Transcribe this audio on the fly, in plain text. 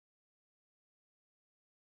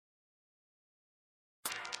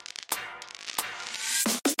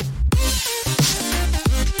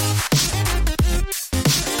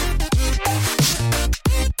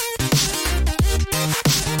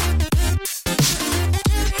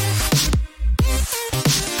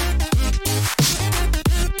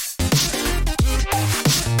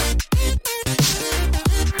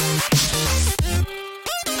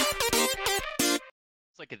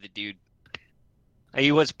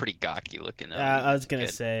He was pretty gawky looking. Though. I was going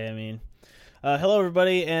to say, hello,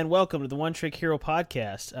 everybody, and welcome to the One Trick Hero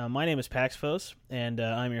podcast. My name is Paxfos, and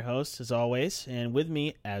I'm your host, as always. And with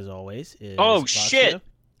me, as always, is Oh, Voxia. shit!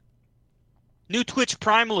 New Twitch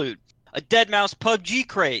Prime loot. A Dead Mouse PUBG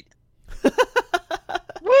crate.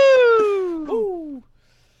 Woo! Woo!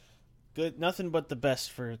 Good. Nothing but the best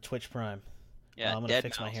for Twitch Prime. Yeah, I'm going to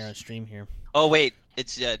fix my hair on stream here. Oh, wait.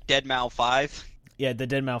 It's Dead Mouse 5? Yeah, the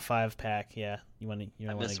Dead Mouse 5 pack. Yeah, you want to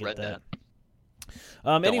get that.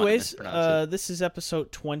 Anyways, this is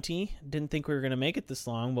episode 20. Didn't think we were going to make it this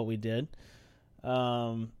long, but we did.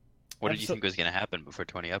 What did you think was going to happen before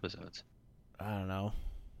 20 episodes? I don't know.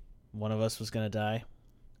 One of us was going to die.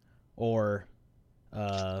 Or,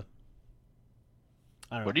 I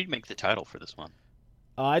don't know. What did you make the title for this one?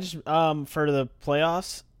 I just, for the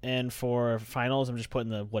playoffs and for finals, I'm just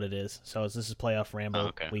putting what it is. So this is Playoff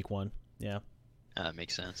Rambo week 1. Yeah. That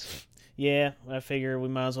makes sense. Yeah, I figure we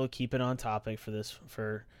might as well keep it on topic for this,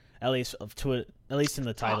 at least in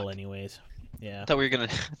the title, anyways. Yeah. I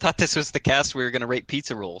thought this was the cast we were gonna rate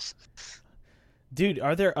pizza rolls. Dude,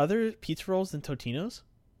 are there other pizza rolls than Totino's?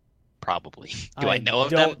 Probably. Do I know of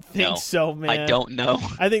them? I don't think so, man. I don't know.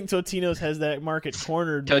 I think Totino's has that market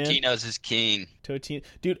cornered, man. Totino's is king.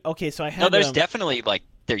 Dude, okay, so I had... No, there's definitely,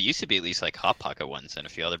 there used to be at least, Hot Pocket ones and a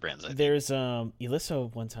few other brands, I think. There's,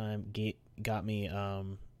 Eliso one time got me,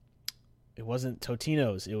 it wasn't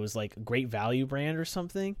Totino's. It was, Great Value brand or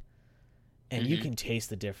something, and you can taste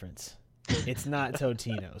the difference. It's not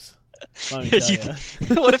Totino's. Let me tell you.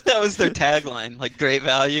 What if that was their tagline? Great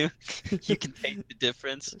value, you can taste the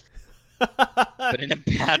difference. But in a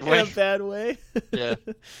bad way. In a bad way? Yeah.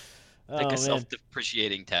 A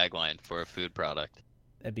self-depreciating tagline for a food product.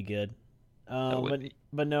 That'd be good.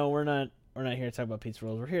 But no, we're not here to talk about pizza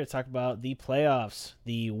rolls. We're here to talk about the playoffs.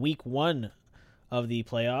 The week 1 of the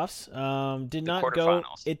playoffs did not go.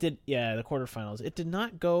 It did, yeah, the quarterfinals. It did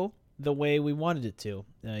not go the way we wanted it to,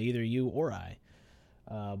 either you or I.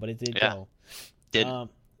 But it did go.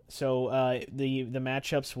 So the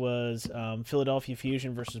matchups was Philadelphia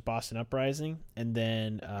Fusion versus Boston Uprising, and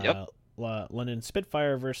then London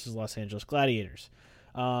Spitfire versus Los Angeles Gladiators.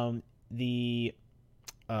 The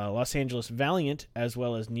Los Angeles Valiant, as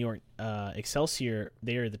well as New York Excelsior,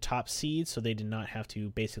 they are the top seeds, so they did not have to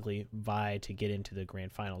basically vie to get into the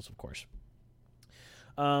grand finals, of course.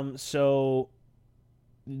 So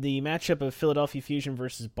the matchup of Philadelphia Fusion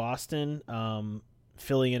versus Boston,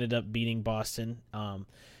 Philly ended up beating Boston.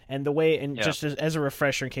 And the way, just as a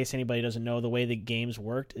refresher, in case anybody doesn't know, the way the games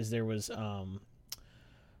worked is there was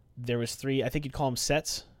 3, I think you'd call them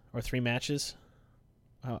sets, or 3 matches.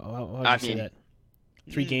 How would you say that?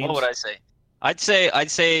 3 games? What would I say? I'd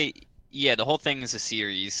say, yeah, the whole thing is a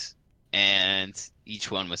series, and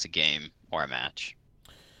each one was a game or a match.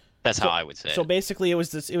 That's how I would say. So basically, it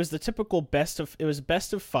was the typical best of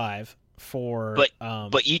 5 for.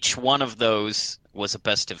 But each one of those was a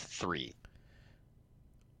best of 3.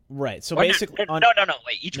 Right. So basically,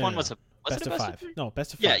 wait. Each one was a best of 5. No,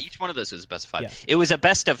 best of 5. Yeah, each one of those was a best of 5. Yeah. It was a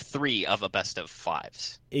best of 3 of a best of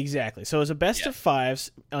 5s. Exactly. So it was a best of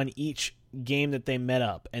 5s on each game that they met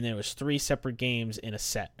up, and there was 3 separate games in a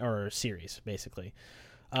set or a series, basically.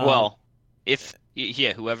 Whoever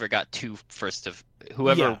got 2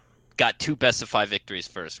 got 2 best of 5 victories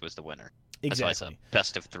first was the winner. Exactly. That's why it's a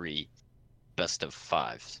best of 3, best of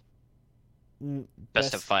 5s.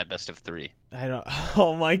 Best of 5, best of 3. I don't.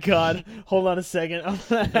 Oh my God! Hold on a second. I'm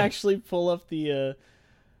gonna actually pull up the. It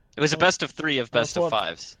was a best of 3 of best of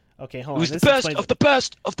 5s. Okay, hold on. It was the best of the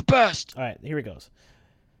best of the best. All right, here it goes.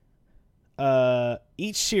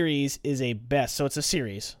 Each series is a best, so it's a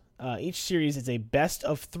series. Each series is a best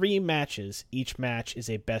of 3 matches. Each match is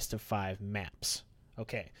a best of 5 maps.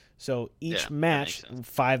 Okay, so each match,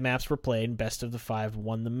 5 maps were played. Best of the 5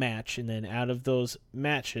 won the match, and then out of those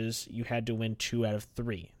matches, you had to win 2 out of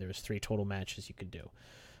 3. There was 3 total matches you could do.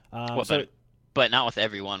 But not with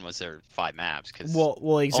every one was there 5 maps, because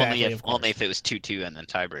exactly. Only if it was 2-2 and then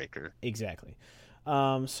tiebreaker. Exactly.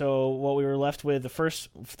 So what we were left with, the first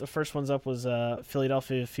ones up was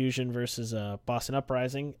Philadelphia Fusion versus Boston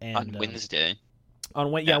Uprising, and on Wednesday.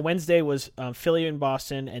 Wednesday was Philly and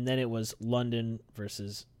Boston, and then it was London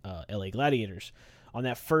versus LA Gladiators. On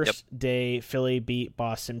that first day, Philly beat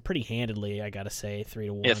Boston pretty handedly, I gotta say,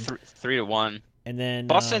 3-1. Yeah, 3-1. And then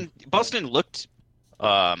Boston looked,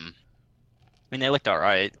 they looked all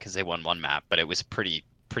right because they won 1 map, but it was pretty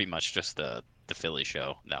much just the Philly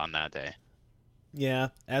show on that day. Yeah,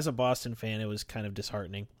 as a Boston fan, it was kind of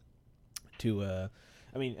disheartening to.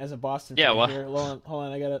 As a Boston fan, here, hold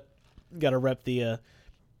on, I gotta rep the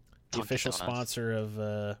official sponsor of.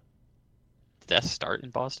 Did that start in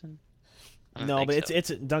Boston? I don't No, think but so. it's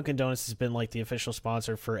Dunkin' Donuts has been like the official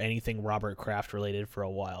sponsor for anything Robert Kraft related for a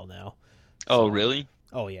while now. Oh, So, really?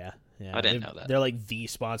 oh yeah, yeah. I didn't know that. They're like the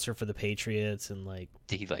sponsor for the Patriots, and like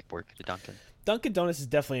Did he like work at Dunkin'? Dunkin' Donuts is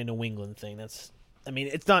definitely a New England thing. I mean,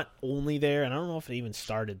 it's not only there, and I don't know if it even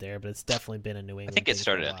started there, but it's definitely been a New England. I think it thing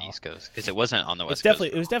started for a on the while. East Coast because it wasn't on the West It's definitely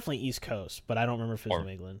Coast. it was definitely East Coast, but I don't remember if it was Or-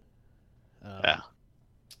 New England. Yeah.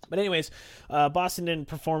 But anyways, Boston didn't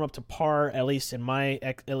perform up to par, at least in my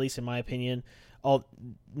opinion. All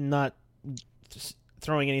not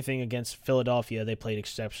throwing anything against Philadelphia, they played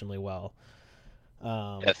exceptionally well.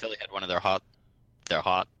 Yeah, Philly had one of their hot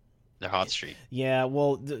streak. Yeah,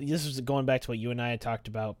 well, this is going back to what you and I had talked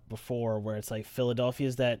about before, where it's like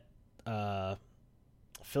Philadelphia's that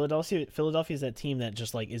team that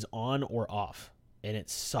just like is on or off, and it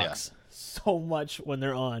sucks so much when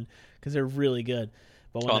they're on because they're really good.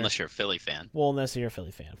 But Well, unless you're a Philly fan. well, unless you're a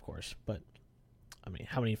Philly fan, of course. But I mean,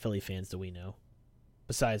 how many Philly fans do we know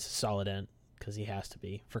besides Solident? Because he has to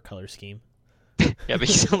be for color scheme. Yeah, but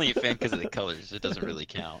he's only a fan because of the colors. It doesn't really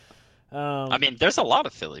count. I mean, there's a lot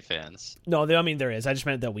of Philly fans. No, I mean there is. I just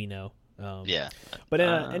meant that we know. Yeah. But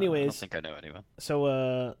I anyways, don't think I know anyone.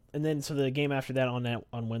 so the game after that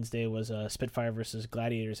on Wednesday was Spitfire versus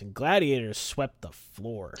Gladiators, and Gladiators swept the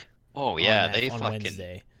floor. Oh yeah, on they on fucking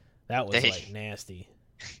Wednesday. That was like nasty.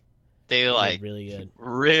 they like really good.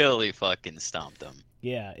 really fucking stomped them.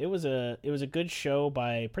 Yeah, it was a good show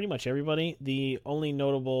by pretty much everybody. The only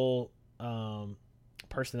notable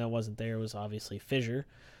person that wasn't there was obviously Fissure.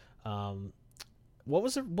 What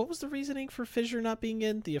was the reasoning for Fissure not being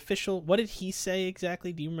in the official? What did he say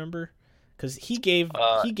exactly? Do you remember? Because he gave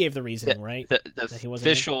the reasoning, right? The That he wasn't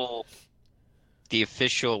in?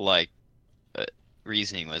 official like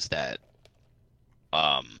reasoning was that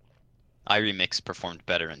iRemix performed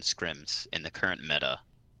better in scrims in the current meta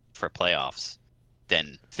for playoffs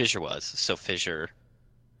than Fissure was, so Fissure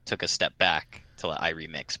took a step back to let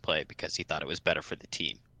iRemix play because he thought it was better for the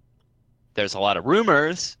team. There's a lot of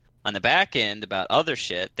rumors on the back end about other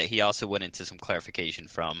shit that he also went into some clarification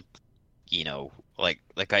from. You know, like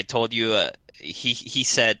I told you, he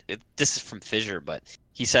said this is from Fissure, but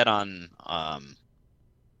he said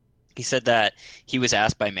he said that he was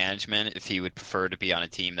asked by management if he would prefer to be on a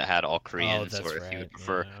team that had all Koreans or if he would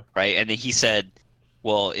prefer right, and then he said,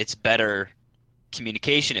 well, it's better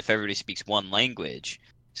communication if everybody speaks one language.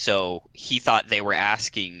 So he thought they were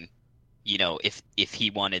asking, you know, if he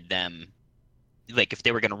wanted them, like if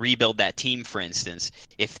they were going to rebuild that team, for instance,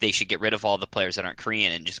 if they should get rid of all the players that aren't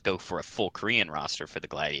Korean and just go for a full Korean roster for the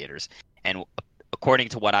Gladiators. And according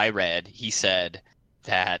to what I read, he said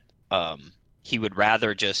that he would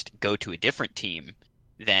rather just go to a different team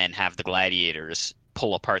than have the Gladiators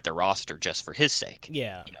pull apart the roster just for his sake.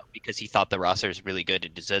 Yeah. You know, because he thought the roster is really good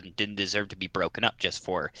and didn't deserve to be broken up just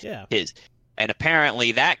for his. And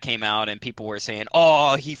apparently that came out, and people were saying,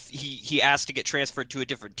 "Oh, he asked to get transferred to a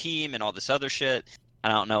different team and all this other shit." I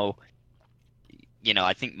don't know. You know,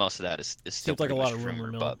 I think most of that is still seems like a lot of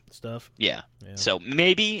rumor mill stuff. Yeah. So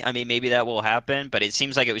maybe that will happen, but it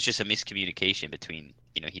seems like it was just a miscommunication between.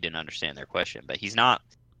 You know, he didn't understand their question, but he's not.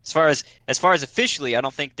 As far as officially, I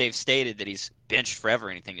don't think they've stated that he's benched forever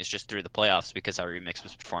or anything. It's just through the playoffs because our remix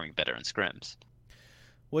was performing better in scrims.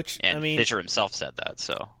 And I mean, Fissure himself said that.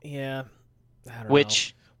 So yeah. I don't know.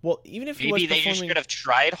 Well, even if maybe they just should have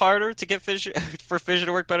tried harder to get Fissure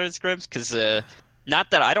to work better in scrims, because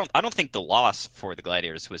not that I don't think the loss for the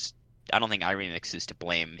Gladiators was. I don't think iRemix is to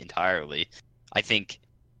blame entirely. I think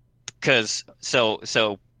because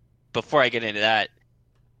so before I get into that,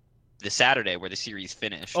 the Saturday where the series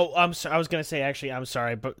finished. Oh, I was gonna say actually, I'm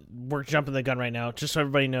sorry, but we're jumping the gun right now. Just so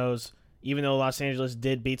everybody knows, even though Los Angeles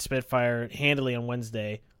did beat Spitfire handily on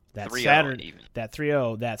Wednesday. That Saturday, that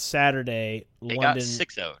 3-0, that Saturday,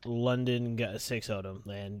 London got 6-0'd them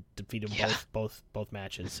and defeated both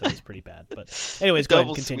matches, so it's pretty bad. But anyways, go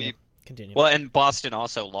ahead, continue. Well, and Boston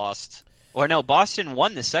also lost. Or no, Boston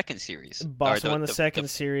won the second series. Boston won the second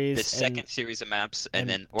series. The second series of maps, and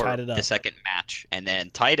then the second match, and then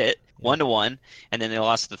tied it 1-1, and then they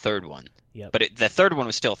lost the third one. Yep. But the third one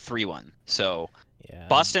was still 3-1. So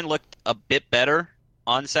Boston looked a bit better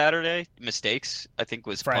on Saturday. Mistakes, I think,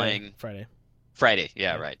 was playing Friday.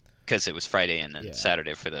 Yeah, right. Because it was Friday and then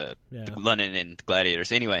Saturday for the London and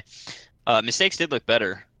Gladiators. Anyway, Mistakes did look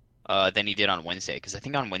better than he did on Wednesday. Because I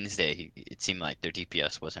think on Wednesday it seemed like their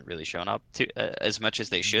DPS wasn't really showing up to as much as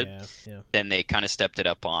they should. Yeah. Then they kind of stepped it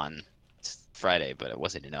up on Friday, but it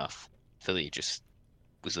wasn't enough. Philly just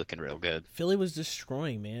was looking real good. Philly was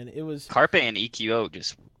destroying, man. It was Carpe and EQO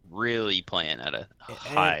just really playing at a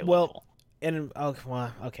high level. And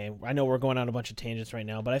okay, I know we're going on a bunch of tangents right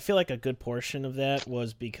now, but I feel like a good portion of that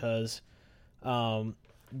was because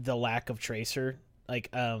the lack of Tracer,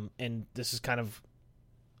 and this is kind of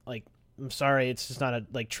like, I'm sorry, it's just not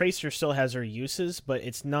Tracer still has her uses, but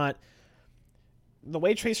it's not the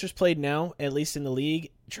way Tracer's played now, at least in the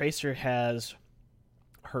league. Tracer has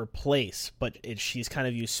her place, but she's kind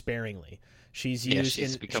of used sparingly. She's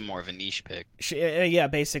become more of a niche pick.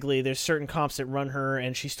 Basically, there's certain comps that run her,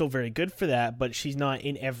 and she's still very good for that, but she's not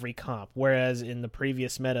in every comp. Whereas in the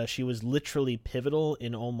previous meta, she was literally pivotal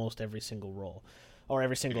in almost every single role, or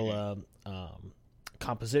every single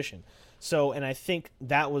composition. So, and I think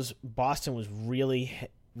Boston was really,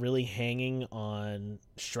 really hanging on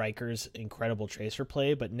Striker's incredible Tracer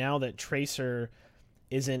play, but now that Tracer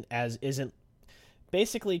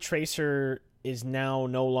basically Tracer is now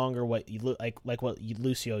no longer what what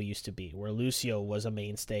Lucio used to be, where Lucio was a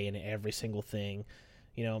mainstay in every single thing.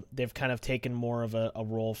 They've kind of taken more of a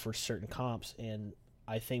role for certain comps, and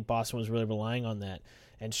I think Boston was really relying on that.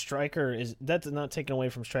 And Striker that's not taken away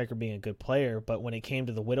from Striker being a good player, but when it came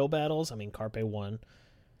to the Widow battles, I mean, Carpe won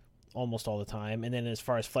almost all the time. And then as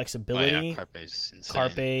far as flexibility,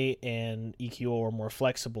 Carpe and EQO are more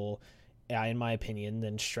flexible, in my opinion,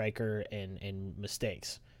 than Striker and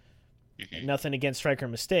Mistakes. Nothing against Striker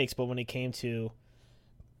Mistakes, but when it came to,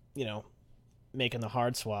 making the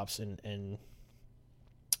hard swaps and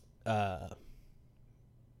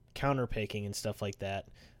counter picking and stuff like that,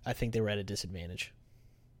 I think they were at a disadvantage.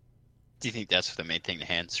 Do you think that's the main thing that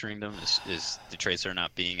hamstring them is the Tracer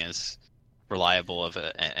not being as reliable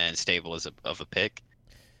and stable of a pick?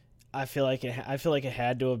 I feel like it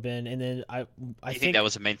had to have been, and then I think that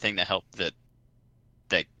was the main thing that helped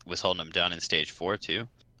that was holding them down in stage 4 too.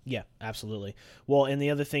 Yeah, absolutely. Well, and the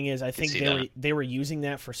other thing is, I think they were using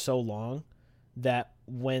that for so long that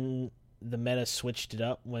when the meta switched it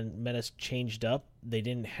up, when meta changed up, they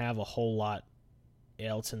didn't have a whole lot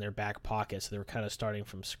else in their back pocket, so they were kind of starting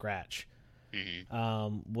from scratch.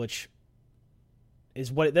 Which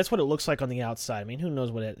is that's what it looks like on the outside. I mean, who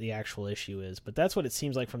knows what the actual issue is, but that's what it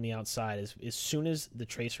seems like from the outside. Is as soon as the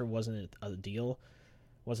Tracer wasn't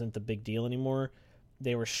the big deal anymore,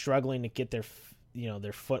 they were struggling to get their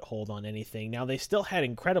foothold on anything. Now they still had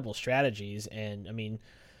incredible strategies, and I mean,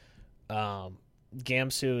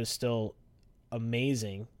 Gamsu is still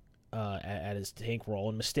amazing at his tank role,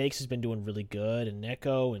 and Mistakes has been doing really good, and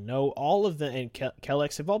Neko and all of them, and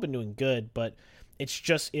Kellex have all been doing good, but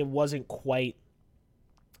it wasn't quite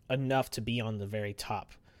enough to be on the very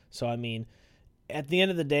top. So I mean, at the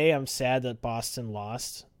end of the day, I'm sad that Boston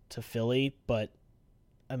lost to Philly, but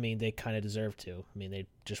I mean, they kind of deserve to. I mean, they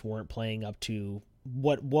just weren't playing up to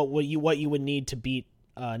what you would need to beat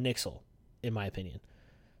Nixel, in my opinion.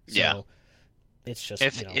 So yeah, it's just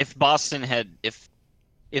if Boston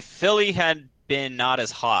if Philly had been not as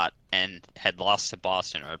hot and had lost to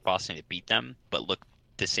Boston, or Boston had beat them but looked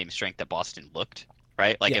the same strength that Boston looked,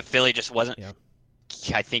 right? Like if Philly just wasn't,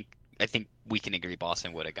 I think we can agree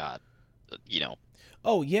Boston would have got,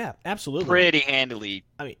 Oh yeah, absolutely. Pretty handily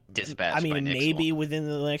dispatched. I mean, maybe within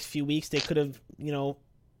the next few weeks they could have,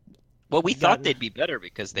 Well, we thought they'd be better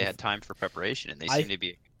because they had time for preparation, and they seem to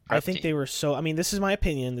be. I think they were so. I mean, this is my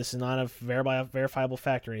opinion. This is not a verifiable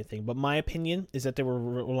fact or anything, but my opinion is that they were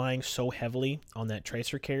relying so heavily on that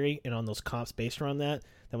Tracer carry and on those comps based around that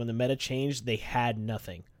when the meta changed, they had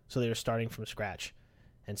nothing. So they were starting from scratch,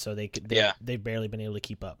 and so they've barely been able to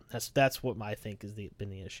keep up. That's what I think has been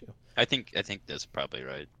the issue. I think that's probably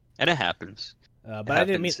right, and it happens. But I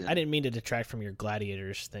didn't mean to detract from your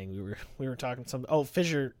Gladiators thing. We were talking some. Oh,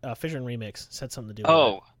 Fissure and Remix said something to do with it.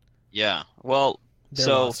 Oh, yeah. Well, they're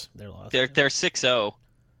lost. They're 6-0.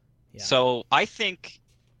 Yeah. So I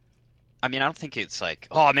don't think it's like,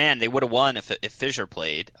 oh man, they would have won if Fissure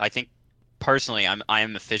played. I think personally, I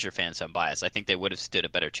am a Fissure fan, so I'm biased. I think they would have stood a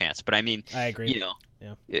better chance. But I mean, I agree.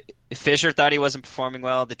 If Fissure thought he wasn't performing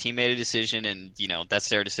well, the team made a decision, and that's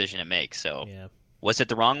their decision to make. So. Yeah. Was it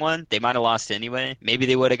the wrong one? They might have lost anyway. Maybe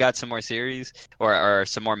they would have got some more series or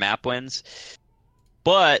some more map wins.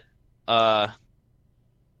 But the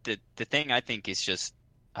thing I think is just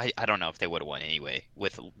I don't know if they would have won anyway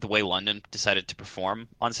with the way London decided to perform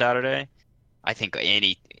on Saturday. I think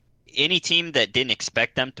any team that didn't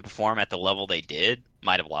expect them to perform at the level they did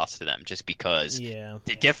might have lost to them just because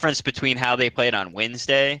the difference between how they played on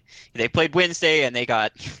Wednesday. They played Wednesday and they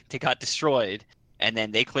got destroyed. And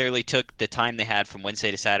then they clearly took the time they had from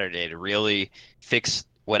Wednesday to Saturday to really fix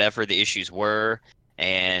whatever the issues were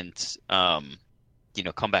and,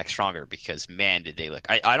 come back stronger because, man, did they look.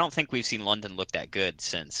 I don't think we've seen London look that good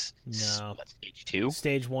since stage 2?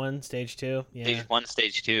 Stage 1, stage 2. Yeah. Stage 1,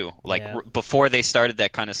 stage 2. Before they started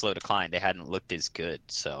that kind of slow decline, they hadn't looked as good.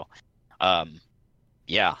 So,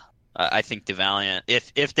 yeah. I think the Valiant,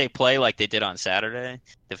 if they play like they did on Saturday,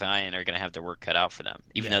 the Valiant are going to have their work cut out for them.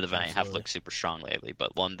 Even though the Valiant have looked super strong lately,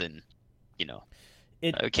 but London,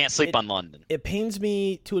 we can't sleep on London. It pains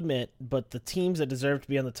me to admit, but the teams that deserve to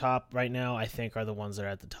be on the top right now, I think, are the ones that are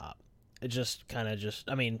at the top. It just kind of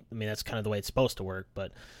I mean that's kind of the way it's supposed to work,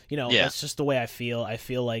 but that's just the way I feel. I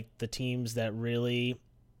feel like the teams that really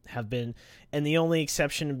have been, and the only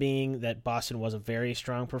exception being that Boston was a very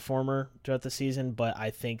strong performer throughout the season, but I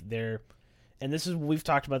think we've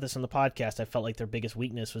talked about this on the podcast, I felt like their biggest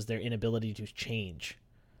weakness was their inability to change.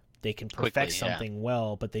 They can perfect something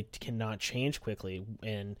well, but they cannot change quickly,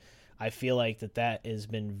 and I feel like that has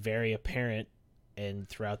been very apparent and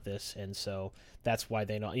throughout this, and so that's why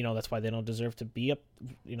they don't deserve to be up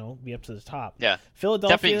to the top. Yeah.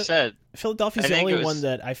 Philadelphia. That being said, Philadelphia's the only one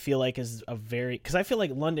that I feel like is because I feel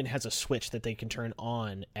like London has a switch that they can turn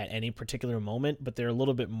on at any particular moment, but they're a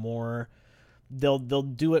little bit more. They'll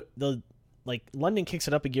do it. Like London kicks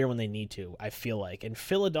it up a gear when they need to, I feel like, and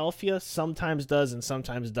Philadelphia sometimes does and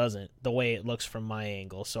sometimes doesn't. The way it looks from my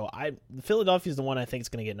angle, so Philadelphia is the one I think is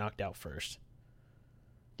going to get knocked out first.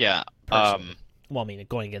 Yeah. Personally. Well, I mean,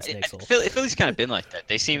 going against Knicks. Philly's kind of been like that.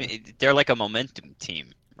 They're like a momentum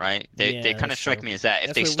team, right? They kind of strike me as that.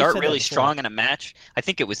 If they start really strong in a match, I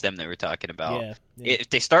think it was them they were talking about. Yeah. If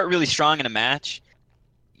they start really strong in a match,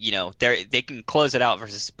 they can close it out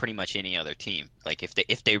versus pretty much any other team. Like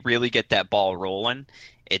if they really get that ball rolling,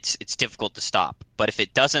 it's difficult to stop. But if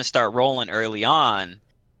it doesn't start rolling early on,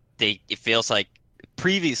 it feels like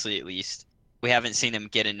previously at least we haven't seen them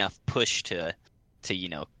get enough push to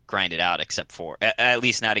grind it out, except for at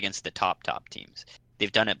least not against the top teams.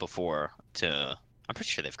 They've done it before I'm pretty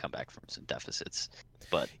sure they've come back from some deficits,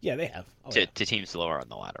 but yeah, they have to teams lower on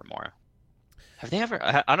the ladder more. Have they ever?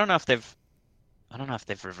 I don't know if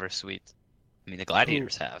they've reverse sweeped. I mean, the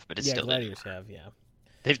Gladiators have, but Gladiators have. Yeah,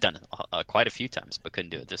 they've done it quite a few times, but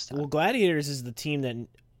couldn't do it this time. Well, Gladiators is the team that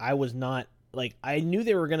I was not like. I knew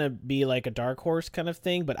they were gonna be like a dark horse kind of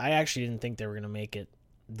thing, but I actually didn't think they were gonna make it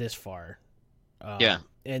this far. Yeah.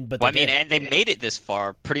 And they made it this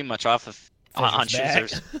far pretty much off of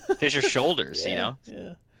Fisher's shoulders, Yeah.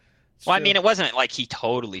 Well, I mean, it wasn't like he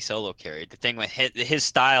totally solo carried. The thing with his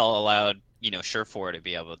style allowed, Surefour to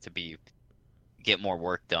be able to get more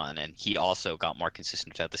work done, and he also got more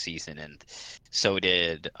consistent throughout the season, and so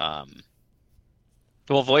did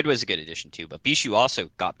Void was a good addition too, but Bishu also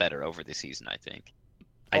got better over the season, I think.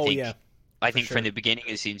 I think from the beginning of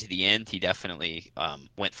the season to the end, he definitely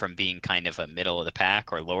went from being kind of a middle of the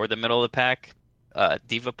pack or lower the middle of the pack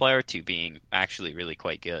diva player to being actually really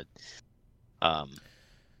quite good.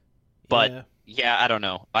 But yeah, I don't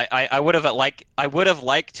know. I would have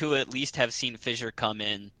liked to at least have seen Fisher come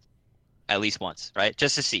in at least once, right?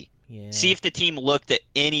 Just to see if the team looked at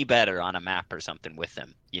any better on a map or something with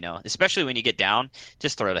them. Especially when you get down,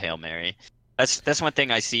 just throw the Hail Mary. That's one thing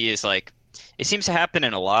I see is like. It seems to happen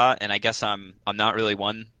in a lot, and I guess I'm not really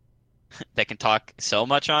one that can talk so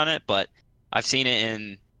much on it, but I see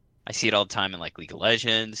it all the time in like League of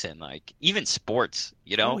Legends and like even sports,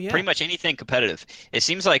 pretty much anything competitive. It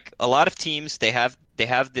seems like a lot of teams they have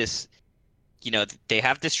this they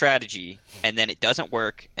have this strategy, and then it doesn't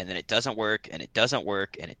work, and then it doesn't work, and it doesn't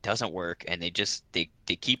work, and it doesn't work, and they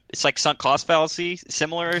keep, it's like sunk cost fallacy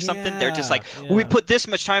similar or something. They're just like, we put this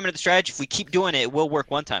much time into the strategy, if we keep doing it will work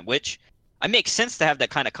one time, which it makes sense to have that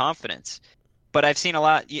kind of confidence. But I've seen a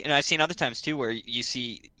lot, I've seen other times too where you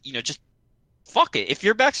see, just fuck it. If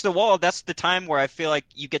your back's to the wall, that's the time where I feel like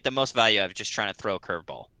you get the most value out of just trying to throw a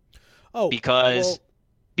curveball.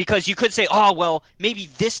 Because you could say, oh, well, maybe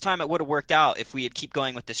this time it would have worked out if we had keep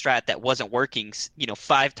going with the strat that wasn't working,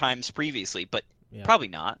 5 times previously, but probably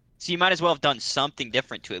not. So you might as well have done something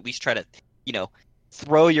different to at least try to,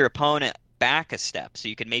 throw your opponent back a step so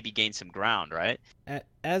you can maybe gain some ground, right?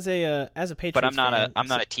 As a Patriots but I'm fan,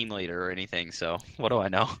 not a team leader or anything, so what do I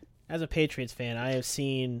know? As a Patriots fan, I have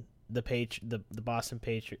seen the Boston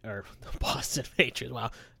Patriots, or the Boston Patriots. Wow,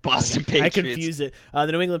 Boston Patriots. I confuse it.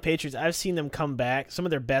 The New England Patriots. I've seen them come back. Some of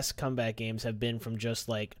their best comeback games have been from just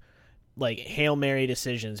like Hail Mary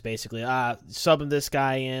decisions, basically. Subbing this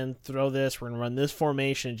guy in, throw this. We're gonna run this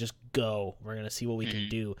formation, just go. We're gonna see what we can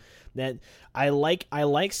do. That I like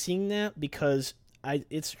seeing that because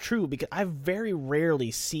it's true, because I very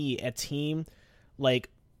rarely see a team like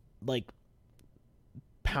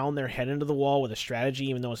pound their head into the wall with a strategy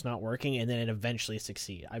even though it's not working and then it eventually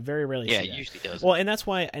succeed. I very rarely see that. Yeah, it usually does. Well, and that's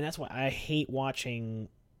why I hate watching.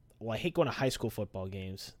 Well, I hate going to high school football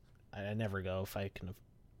games. I never go if I can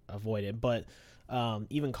avoid it. But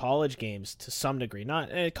even college games to some degree.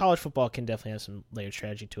 Not college football can definitely have some layered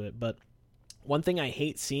strategy to it, but One thing I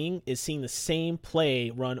hate seeing is seeing the same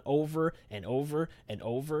play run over and over and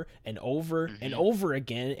over and over and over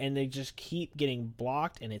again, and they just keep getting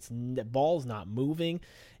blocked, and the ball's not moving,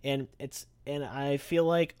 and I feel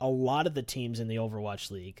like a lot of the teams in the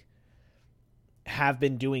Overwatch League have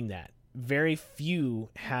been doing that. Very few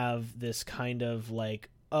have this kind of like,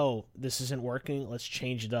 oh, this isn't working, let's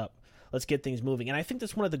change it up, let's get things moving. And I think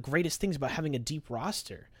that's one of the greatest things about having a deep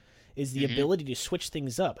roster is the ability to switch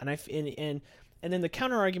things up. And and then the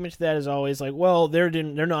counter argument to that is always like, well, they're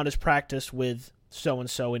not as practiced with so and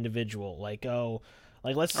so individual. Like, oh,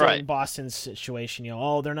 like let's say in Boston's situation, you know,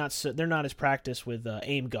 oh, they're not as practiced with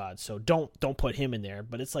Aim God, so don't put him in there.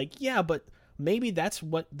 But it's like, yeah, but maybe that's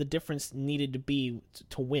what the difference needed to be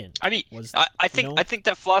to win. I mean, I think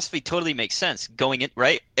that philosophy totally makes sense going in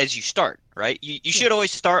right as you start. Right, you should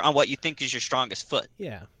always start on what you think is your strongest foot.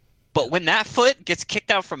 Yeah. But when that foot gets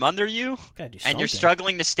kicked out from under you and you're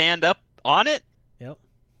struggling to stand up on it,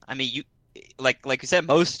 I mean, you like you said,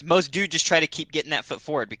 most do just try to keep getting that foot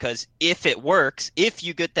forward, because if it works, if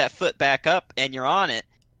you get that foot back up and you're on it,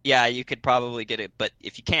 yeah, you could probably get it. But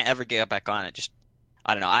if you can't ever get back on it, just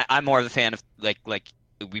I don't know. I'm more of a fan of like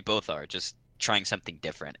we both are, just trying something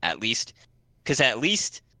different at least, because at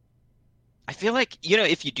least I feel like, you know,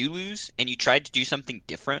 if you do lose and you tried to do something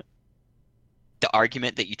different, the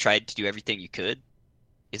argument that you tried to do everything you could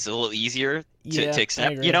is a little easier to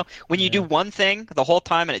accept. You know, when you do one thing the whole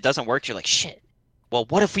time and it doesn't work, you're like, shit, well,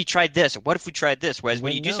 what if we tried this, or what if we tried this? Whereas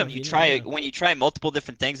when you do something, when you try multiple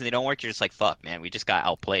different things and they don't work, you're just like, fuck, man, we just got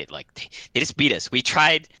outplayed. Like, they just beat us. We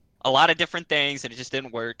tried a lot of different things and it just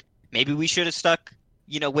didn't work. Maybe we should have stuck,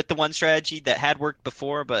 you know, with the one strategy that had worked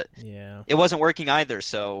before, but it wasn't working either.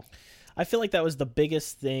 So I feel like that was the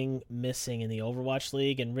biggest thing missing in the Overwatch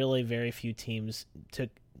League, and really very few teams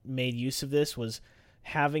made use of this, was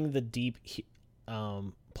having the deep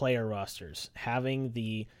player rosters, having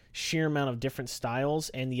the sheer amount of different styles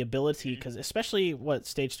and the ability, because especially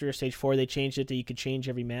stage 3 or stage 4 they changed it that you could change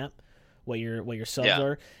every map what your subs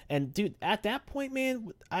are. And dude, at that point,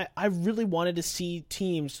 man, I really wanted to see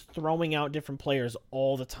teams throwing out different players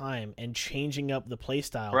all the time and changing up the play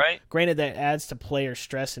style. Right. Granted, that adds to player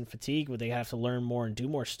stress and fatigue where they have to learn more and do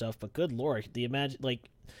more stuff, but good lord, think about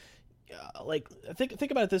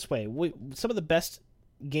it this way. Some of the best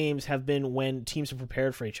games have been when teams have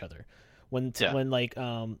prepared for each other. When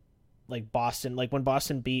Boston, like when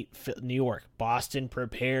Boston beat New York, Boston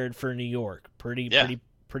prepared for New York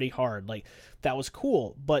pretty hard. Like, that was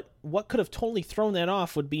cool. But what could have totally thrown that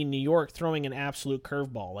off would be New York throwing an absolute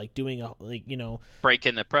curveball, like doing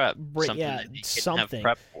breaking the prep, something have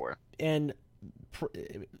prep for. And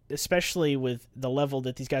especially with the level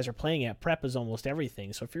that these guys are playing at, prep is almost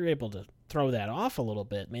everything. So if you're able to throw that off a little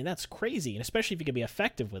bit, man, that's crazy. And especially if you can be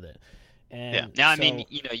effective with it. And Now, I mean,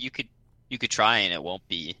 you know, you could try and it won't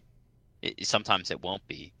be. Sometimes it won't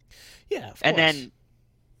be. Yeah, of course. And then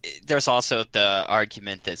there's also the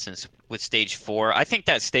argument that since with stage 4, I think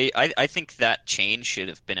that change should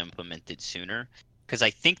have been implemented sooner. Because I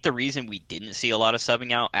think the reason we didn't see a lot of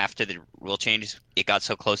subbing out after the rule changes, it got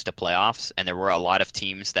so close to playoffs, and there were a lot of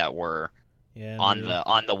teams that were on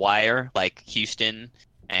the wire, like Houston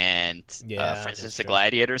and, for instance, the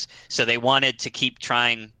Gladiators. So they wanted to keep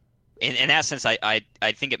trying. In that sense, I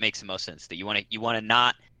think it makes the most sense that you want to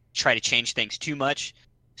not try to change things too much,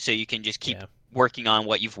 so you can just keep working on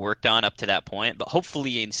what you've worked on up to that point. But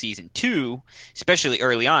hopefully in season 2, especially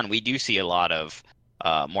early on, we do see a lot of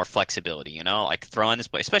more flexibility, you know, like throwing this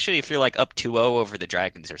play, especially if you're like up 2-0 over the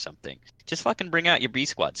Dragons or something. Just fucking bring out your B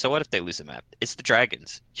squad. So what if they lose a map? It's the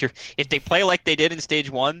Dragons. If they play like they did in stage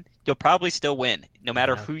 1, you'll probably still win, no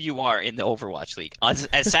matter who you are in the Overwatch League. As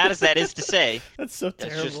sad as that is to say, that's so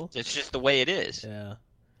terrible. It's just the way it is. Yeah.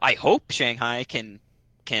 I hope Shanghai can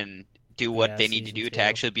do what they need to do to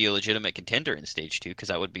actually be a legitimate contender in stage 2, because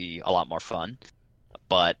that would be a lot more fun.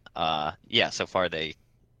 But so far they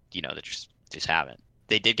just haven't.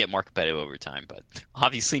 They did get more competitive over time, but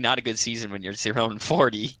obviously not a good season when you're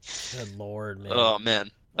 0-40. Good lord, man. Oh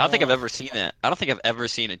man, I don't think I've ever seen that. I don't think I've ever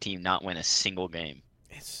seen a team not win a single game.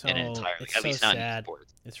 It's in an entire league. At least sad. Not in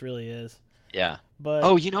sports. It really is. Yeah. But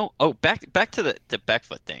back to the back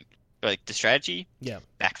foot thing. Like the strategy. Yeah.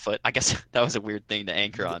 Back foot. I guess that was a weird thing to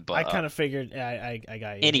anchor on, but I kind of figured. I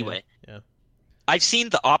got you. Anyway. Yeah. I've seen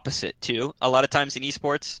the opposite too a lot of times in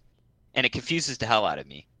esports, and it confuses the hell out of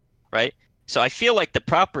me, right? So I feel like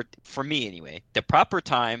for me anyway, the proper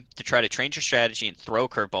time to try to change your strategy and throw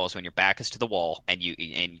curveballs when your back is to the wall and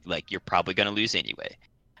you're probably going to lose anyway.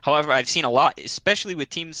 However, I've seen a lot, especially with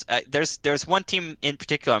teams. There's one team in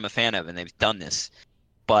particular I'm a fan of, and they've done this,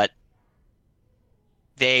 but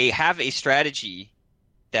they have a strategy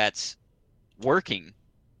that's working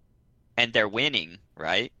and they're winning,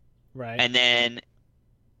 right? Right. And then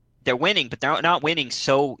they're winning, but they're not winning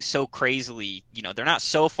so crazily. They're not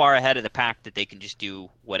so far ahead of the pack that they can just do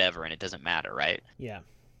whatever and it doesn't matter, right? Yeah.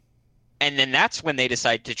 And then that's when they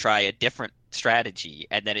decide to try a different strategy,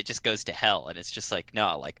 and then it just goes to hell. And it's just like,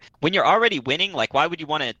 no, like when you're already winning, like why would you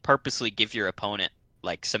want to purposely give your opponent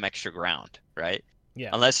like some extra ground, right?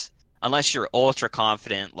 Yeah. Unless you're ultra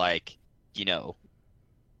confident, like,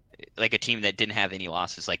 like a team that didn't have any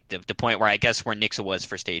losses, like the point where I guess where Nixa was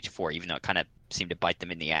for stage 4, even though it kind of seemed to bite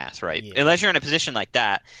them in the ass, right? Yeah. Unless you're in a position like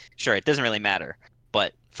that, sure, it doesn't really matter.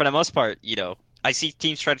 But for the most part, I see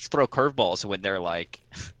teams try to throw curveballs when they're like,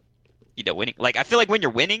 winning. Like I feel like when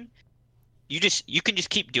you're winning, you can just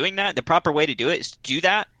keep doing that. The proper way to do it is to do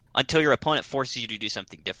that until your opponent forces you to do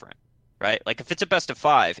something different, right? Like if it's a best of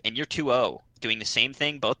 5 and you're 2-0 doing the same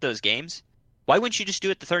thing both those games, why wouldn't you just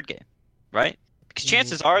do it the third game, right? Because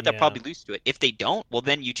chances are they'll probably lose to it. If they don't, well,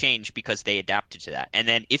 then you change because they adapted to that. And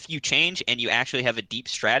then if you change and you actually have a deep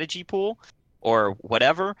strategy pool or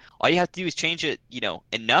whatever, all you have to do is change it,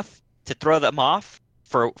 enough to throw them off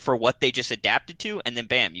for what they just adapted to, and then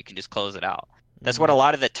bam, you can just close it out. That's what a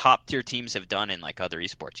lot of the top tier teams have done in like other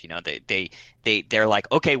esports. They're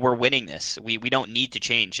like, okay, we're winning this. We don't need to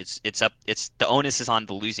change. It's the onus is on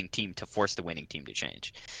the losing team to force the winning team to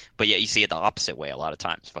change. But yet you see it the opposite way a lot of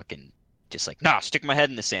times. Fucking just like, nah, stick my head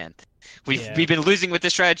in the sand. We've been losing with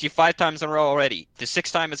this strategy 5 times in a row already. The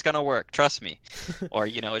 6th time it's gonna work, trust me. Or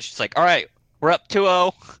it's just like, all right, we're up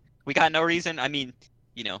 2-0. We got no reason. I mean,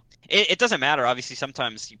 it doesn't matter. Obviously,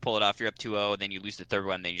 sometimes you pull it off. You're up 2-0, and then you lose the third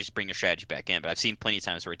one, then you just bring your strategy back in. But I've seen plenty of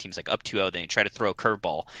times where a team's like up 2-0, then you try to throw a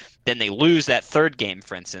curveball. Then they lose that third game,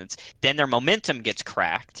 for instance. Then their momentum gets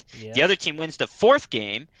cracked. Yeah. The other team wins the 4th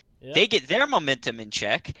game. Yeah. They get their momentum in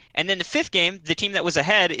check. And then the 5th game, the team that was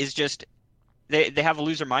ahead is just they have a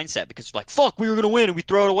loser mindset because like, fuck, we were going to win, and we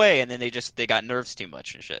throw it away. And then they got nerves too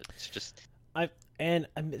much and shit. It's just...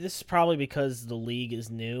 this is probably because the league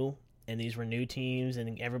is new. And these were new teams,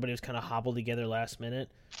 and everybody was kind of hobbled together last minute.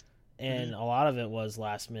 And a lot of it was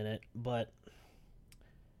last minute. But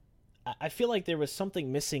I feel like there was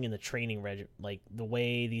something missing in the training like the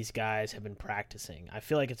way these guys have been practicing. I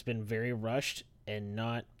feel like it's been very rushed and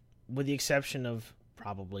not, with the exception of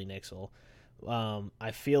probably Nixel.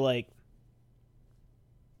 I feel like,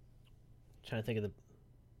 I'm trying to think of the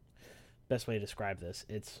best way to describe this.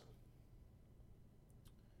 It's,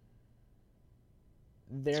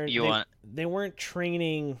 they weren't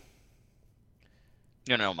training.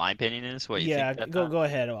 You know, my opinion is what you think. Yeah, go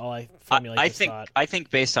ahead. While I formulate this thought. I think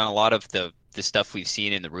based on a lot of the stuff we've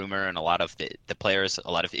seen in the rumor and a lot of the players,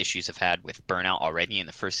 a lot of issues have had with burnout already in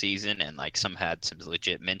the first season, and like some had some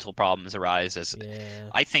legit mental problems arise.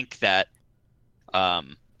 I think that I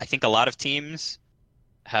think a lot of teams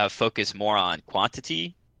have focused more on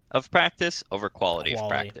quantity of practice over quality of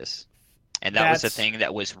practice. And that's was a thing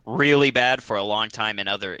that was really bad for a long time in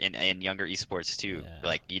younger esports too. Yeah.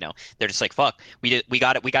 Like, they're just like, fuck, we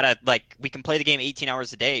gotta like, we can play the game 18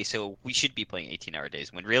 hours a day, so we should be playing 18-hour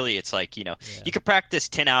days. When really it's like, you could practice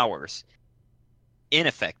 10 hours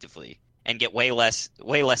ineffectively and get way less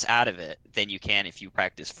out of it than you can if you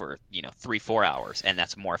practice for 3-4 hours, and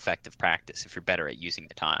that's more effective practice if you're better at using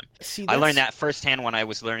the time. I learned that firsthand when I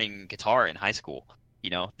was learning guitar in high school.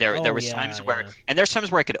 There was times where, and there's times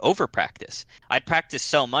where I could over practice. I'd practice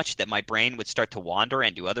so much that my brain would start to wander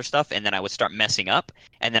and do other stuff, and then I would start messing up,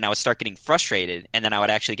 and then I would start getting frustrated, and then I would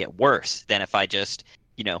actually get worse than if I just,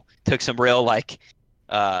 took some real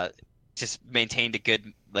just maintained a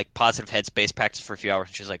good positive headspace practice for a few hours,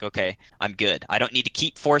 which is like, okay, I'm good. I don't need to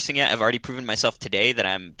keep forcing it. I've already proven myself today that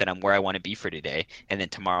I'm where I want to be for today, and then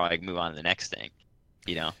tomorrow I can move on to the next thing.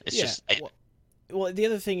 It's just. Well, the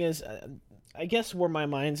other thing is. I guess where my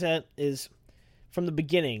mind's at is, from the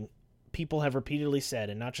beginning, people have repeatedly said,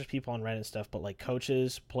 and not just people on Reddit and stuff, but like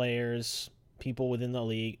coaches, players, people within the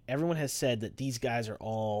league, everyone has said that these guys are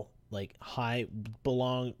all like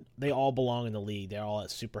they all belong in the league. They're all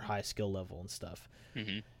at super high skill level and stuff.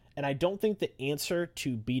 Mm-hmm. And I don't think the answer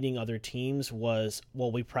to beating other teams was,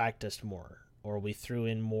 well, we practiced more or we threw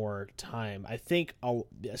in more time. I think,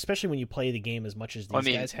 especially when you play the game as much as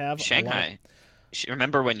these guys have. Shanghai.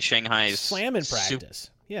 Remember when Shanghai's slam in practice?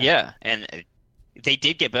 Yeah, and they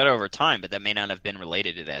did get better over time, but that may not have been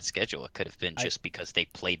related to that schedule. It could have been just because they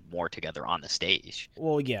played more together on the stage.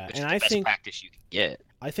 Well, yeah, and I think practice you can get.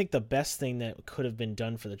 I think the best thing that could have been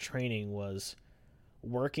done for the training was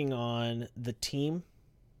working on the team.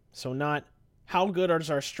 So not how good are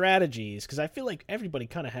our strategies, because I feel like everybody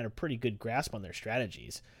kind of had a pretty good grasp on their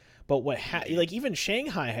strategies, But like even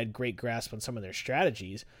Shanghai had great grasp on some of their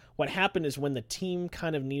strategies. What happened is when the team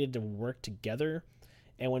kind of needed to work together,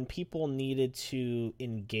 and when people needed to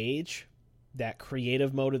engage that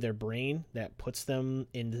creative mode of their brain that puts them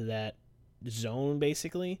into that zone,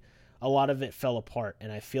 basically, a lot of it fell apart. And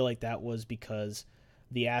I feel like that was because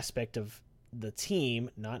the aspect of the team,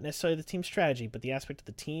 not necessarily the team strategy, but the aspect of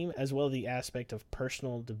the team as well as the aspect of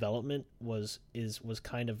personal development was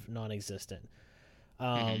kind of non-existent.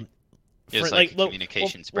 It's like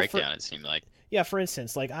communications breakdown. It seemed like. Yeah, for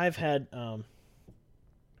instance, like I've had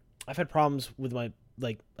problems with my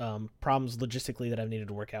problems logistically that I've needed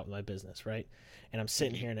to work out with my business, right? And I'm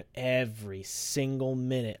sitting here and every single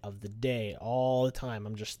minute of the day, all the time,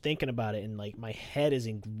 I'm just thinking about it, and like my head is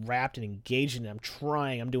wrapped and engaged in it.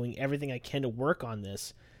 I'm doing everything I can to work on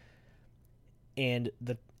this, and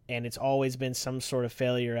it's always been some sort of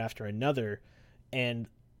failure after another. And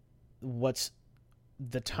what's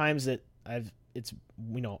the times that I've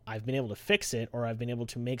been able to fix it, or I've been able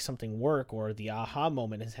to make something work, or the aha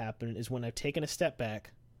moment has happened, is when I've taken a step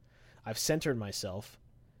back, I've centered myself,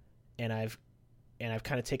 and I've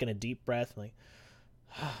kind of taken a deep breath, like,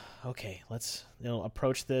 okay, let's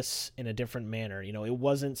approach this in a different manner. I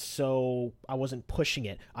wasn't pushing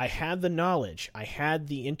it. I had the knowledge, I had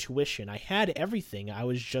the intuition, I had everything. I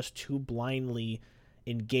was just too blindly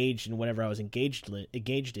engaged in whatever I was engaged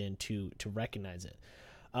in to recognize it.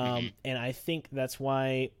 And I think that's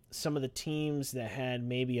why some of the teams that had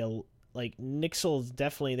maybe like Nixle,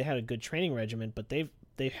 definitely they had a good training regimen, but they've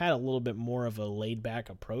had a little bit more of a laid back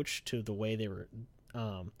approach to the way they were,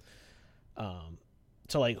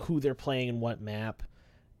 to like who they're playing and what map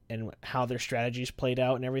and how their strategies played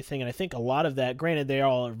out and everything. And I think a lot of that, granted they are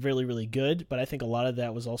all really, really good, but I think a lot of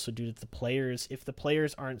that was also due to the players. If the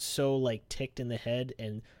players aren't so like ticked in the head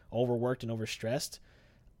and overworked and overstressed,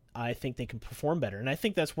 I think they can perform better. And I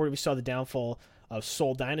think that's where we saw the downfall of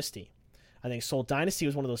Seoul Dynasty. I think Seoul Dynasty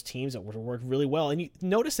was one of those teams that worked really well. And you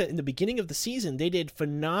notice that in the beginning of the season, they did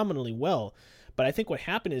phenomenally well. But I think what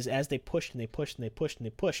happened is as they pushed and they pushed and they pushed and they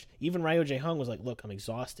pushed, even Ryo Jae-hung was like, look, I'm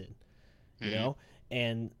exhausted, you know?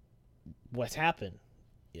 And what's happened?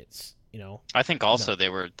 It's, I think also they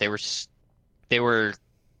were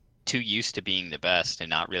too used to being the best and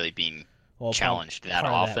not really being challenged that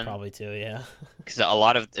often. Probably too, yeah. Because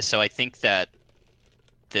I think that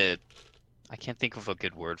I can't think of a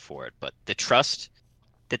good word for it, but the trust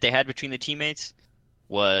that they had between the teammates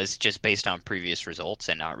was just based on previous results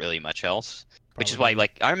and not really much else. Which is why,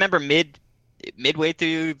 like, I remember midway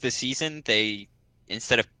through the season, they,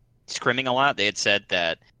 instead of scrimming a lot, they had said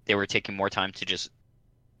that they were taking more time to just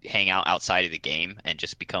hang out outside of the game and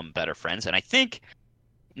just become better friends. And I think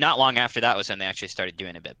not long after that was when they actually started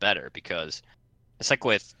doing a bit better, because it's like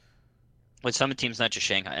with some teams, not just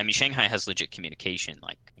Shanghai. I mean, Shanghai has legit communication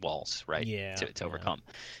like walls, right? Yeah. To overcome.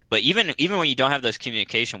 But even when you don't have those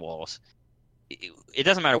communication walls, it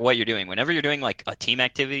doesn't matter what you're doing. Whenever you're doing like a team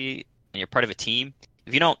activity and you're part of a team,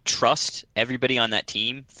 if you don't trust everybody on that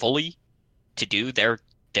team fully to do their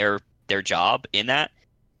job in that,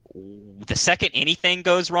 the second anything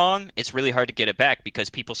goes wrong, it's really hard to get it back, because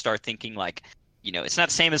people start thinking like, it's not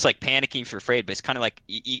the same as like panicking if you're afraid, but it's kind of like,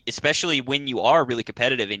 especially when you are really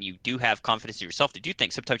competitive and you do have confidence in yourself to do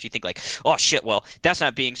things, sometimes you think like, oh shit, well, that's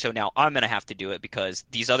not being, so now I'm going to have to do it because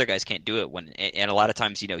these other guys can't do it. And a lot of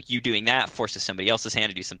times, you doing that forces somebody else's hand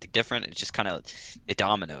to do something different. It's just kind of, it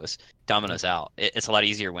dominoes out. It's a lot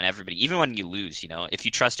easier when everybody, even when you lose, if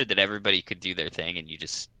you trusted that everybody could do their thing and you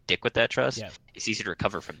just stick with that trust, it's easy to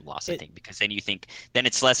recover from the loss, I think, because then you think, then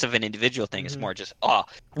it's less of an individual thing. It's more just,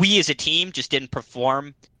 we as a team just didn't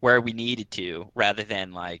perform where we needed to, rather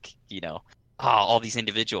than like, all these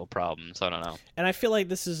individual problems. I don't know. And I feel like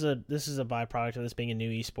this is a byproduct of this being a new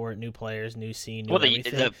esport, new players, new scene, new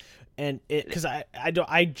everything. Because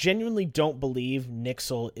I genuinely don't believe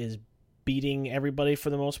Nixle is beating everybody for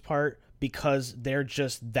the most part, because they're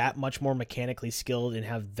just that much more mechanically skilled and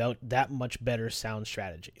have that much better sound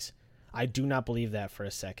strategies. I do not believe that for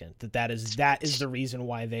a second. That is the reason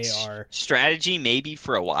why they are strategy maybe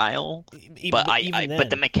for a while, but but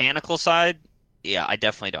the mechanical side, yeah, I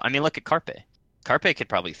definitely don't. I mean, look at Carpe. Carpe could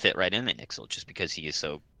probably fit right in the Nixle just because he is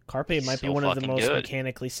so. Carpe might be one of the most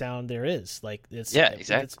mechanically sound there is. Like exactly.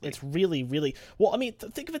 It's really, really well. I mean,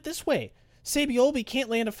 think of it this way. Sabiobi can't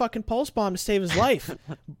land a fucking pulse bomb to save his life,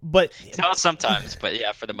 but not sometimes, but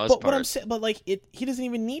yeah, for the most part. What I'm saying, but like he doesn't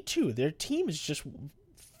even need to. Their team is just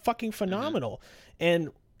fucking phenomenal, and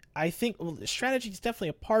I think strategy is definitely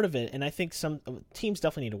a part of it, and I think some teams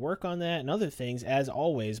definitely need to work on that and other things as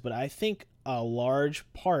always. But I think a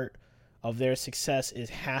large part of their success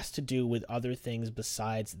has to do with other things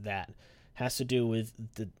besides that. has to do with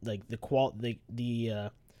the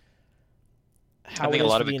how I think it a is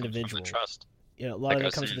lot for of the it comes from individual. the trust. You know, a lot of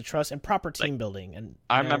it comes from the trust and proper team building. And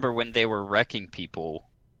I remember when they were wrecking people,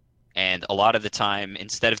 and a lot of the time,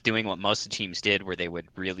 instead of doing what most of the teams did, where they would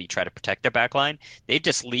really try to protect their backline, they'd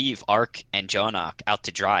just leave Arc and Jonak out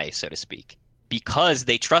to dry, so to speak, because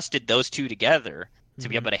they trusted those two together to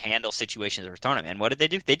be able to handle situations of a tournament. And what did they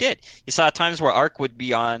do? They did. You saw times where Arc would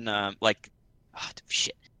be on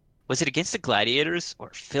shit. Was it against the Gladiators or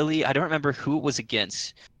Philly? I don't remember who it was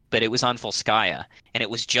against, but it was on Volskaya, and it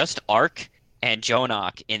was just Arc and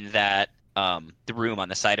Jonak in that the room on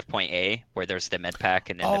the side of point A where there's the med pack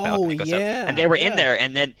and then the balcony goes up. And they were in there,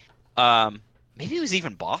 and then maybe it was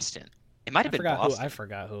even Boston. It might have been Boston. I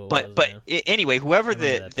forgot who it was. But anyway, whoever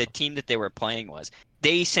the team that they were playing was,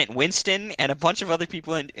 they sent Winston and a bunch of other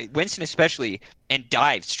people, and Winston especially, and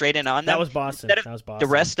dived straight in on them. That was Boston. That was Boston.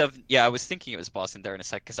 The rest of I was thinking it was Boston there in a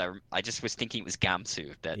sec because I just was thinking it was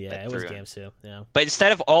Gamsu that it was Gamsu. Yeah. But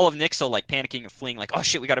instead of all of Nixel like panicking and fleeing, like, oh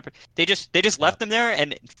shit, we gotta, they just left them there,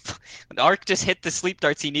 and Arc just hit the sleep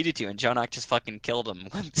darts he needed to, and Jonak just fucking killed him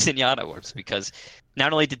with Zenyatta Orbs, because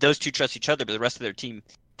not only did those two trust each other, but the rest of their team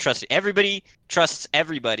trusted everybody, trusts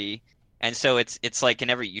everybody. And so it's like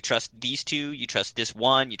you trust these two, you trust this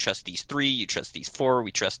one, you trust these three, you trust these four,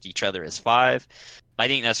 we trust each other as five. I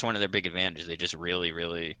think that's one of their big advantages. They just really,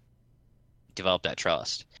 really developed that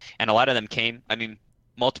trust. And a lot of them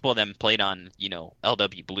multiple of them played on,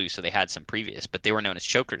 LW Blue, so they had some previous, but they were known as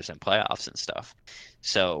chokers in playoffs and stuff.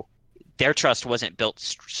 So their trust wasn't built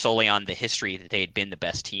solely on the history that they had been the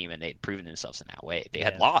best team and they had proven themselves in that way. They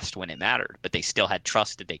had lost when it mattered, but they still had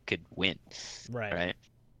trust that they could win. Right.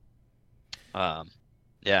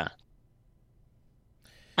 Yeah.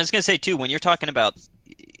 I was gonna say too, when you're talking about,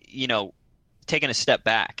 taking a step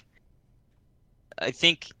back, I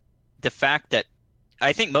think the fact that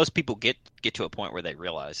most people get to a point where they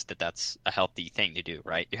realize that that's a healthy thing to do,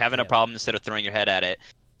 right? You're having a problem, instead of throwing your head at it,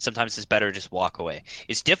 sometimes it's better to just walk away.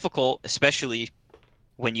 It's difficult, especially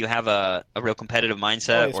when you have a real competitive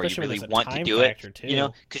mindset, or you really want to do it,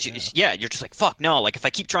 because you're just like, fuck no, like if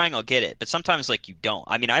I keep trying, I'll get it. But sometimes you don't.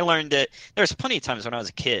 I mean, I learned that there's plenty of times when I was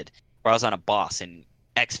a kid where I was on a boss in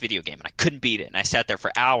X video game and I couldn't beat it, and I sat there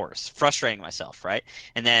for hours frustrating myself, right?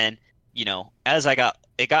 And then, as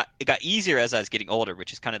it got easier as I was getting older,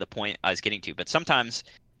 which is kind of the point I was getting to. But sometimes,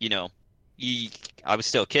 I was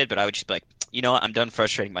still a kid, but I would just be like, I'm done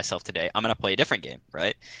frustrating myself today. I'm going to play a different game,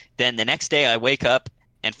 right? Then the next day I wake up,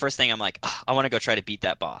 and first thing I'm like, I want to go try to beat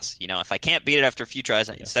that boss. If I can't beat it after a few tries,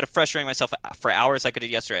 instead of frustrating myself for hours like I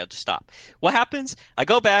did yesterday, I'll just stop. What happens? I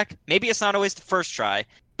go back. Maybe it's not always the first try,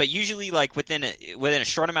 but usually within a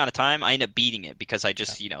short amount of time, I end up beating it because I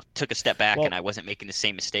just, took a step back and I wasn't making the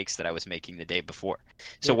same mistakes that I was making the day before.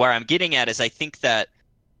 So where I'm getting at is, I think that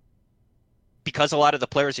because a lot of the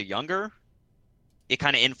players are younger, it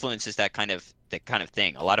kind of influences that kind of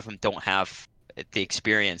thing. A lot of them don't have the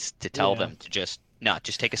experience to tell them to just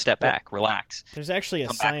take a step back, relax. There's actually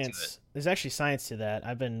science. There's actually science to that.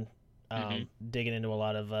 I've been digging into a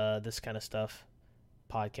lot of this kind of stuff,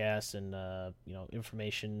 podcasts and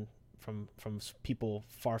information from people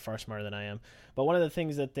far smarter than I am. But one of the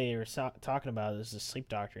things that they were talking about is the sleep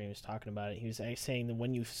doctor. He was talking about it. He was saying that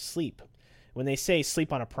when they say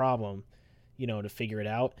sleep on a problem, to figure it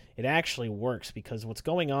out, it actually works, because what's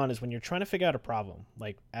going on is when you're trying to figure out a problem,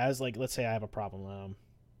 let's say I have a problem.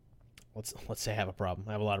 Let's say I have a problem.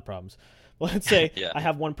 I have a lot of problems. Let's say I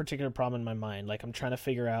have one particular problem in my mind. Like, I'm trying to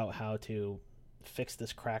figure out how to fix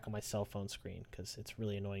this crack on my cell phone screen because it's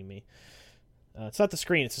really annoying me. It's not the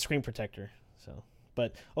screen; it's the screen protector. So,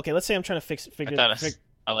 but okay, let's say I'm trying to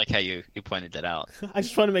I like how you pointed that out. I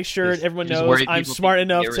just want to make sure everyone knows I'm smart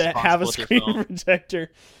enough to have a screen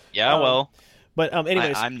protector. Yeah, well. But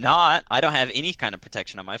anyways, I'm not. I don't have any kind of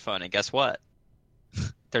protection on my phone, and guess what?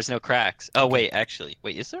 There's no cracks. Oh wait,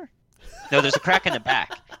 is there? No, there's a crack in the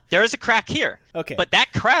back. There is a crack here. Okay. But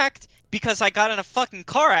that cracked because I got in a fucking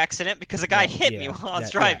car accident because a guy hit me while I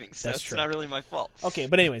was driving. So it's not really my fault. Okay,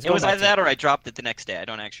 but anyways, it was either that or I dropped it the next day. I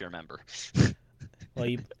don't actually remember. Well,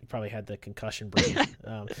 you probably had the concussion brain.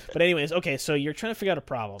 But anyways, okay, so you're trying to figure out a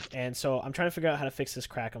problem, and so I'm trying to figure out how to fix this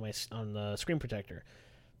crack on the screen protector.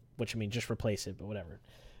 Which, just replace it, but whatever.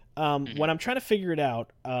 When I'm trying to figure it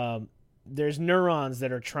out, there's neurons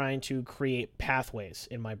that are trying to create pathways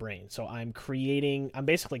in my brain. So I'm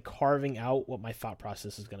basically carving out what my thought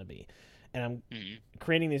process is going to be. And I'm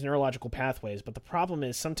creating these neurological pathways. But the problem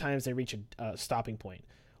is sometimes they reach a stopping point.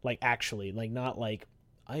 Not like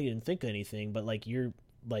I didn't think of anything, but you're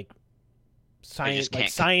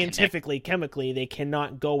scientifically, chemically, they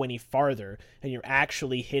cannot go any farther. And you're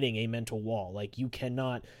actually hitting a mental wall. You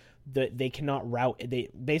cannot they cannot route.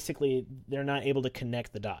 They're not able to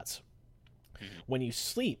connect the dots. When you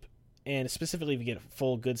sleep, and specifically if you get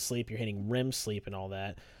full good sleep, you're hitting REM sleep and all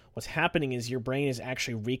that, what's happening is your brain is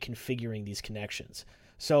actually reconfiguring these connections.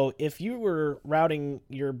 So if you were routing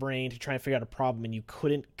your brain to try and figure out a problem and you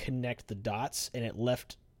couldn't connect the dots, and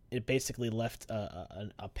it basically left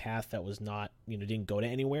a path that was not, didn't go to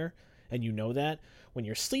anywhere, and that, when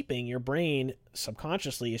you're sleeping, your brain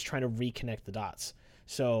subconsciously is trying to reconnect the dots.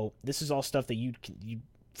 So this is all stuff that you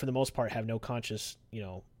for the most part have no conscious,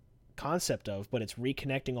 concept of, but it's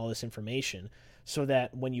reconnecting all this information so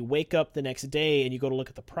that when you wake up the next day and you go to look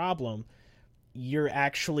at the problem, you're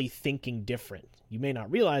actually thinking different. You may not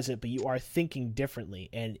realize it, but you are thinking differently,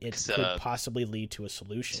 and it could possibly lead to a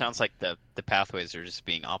solution. Sounds like the pathways are just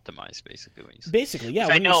being opoptimized, basically. Basically, yeah.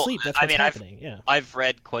 When you sleep, that's what's happening. I've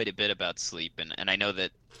read quite a bit about sleep, and I know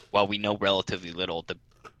that while we know relatively little,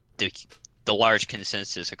 the large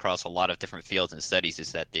consensus across a lot of different fields and studies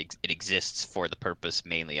is that it exists for the purpose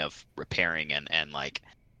mainly of repairing and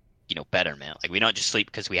betterment. Like, we don't just sleep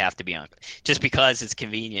because we have to be on. Just because it's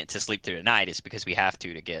convenient to sleep through the night, it's because we have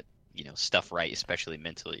to get stuff right, especially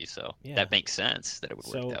mentally. So that makes sense that it would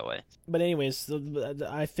work that way. But anyways,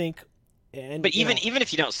 I think. But even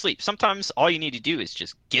if you don't sleep, sometimes all you need to do is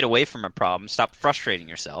just get away from a problem, stop frustrating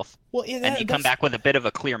yourself, and you come back with a bit of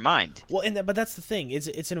a clear mind. Well, but that's the thing.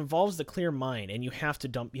 It involves the clear mind, and you have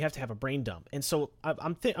to have a brain dump. And so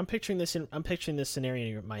I'm picturing this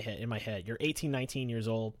scenario in my head. You're 18, 19 years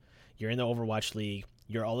old. You're in the Overwatch League.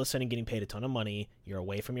 You're all of a sudden getting paid a ton of money. You're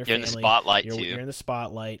away from your family. You're in the spotlight, too. You're in the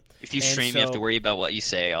spotlight. If you stream, you have to worry about what you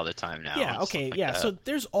say all the time now. Yeah, okay, yeah. So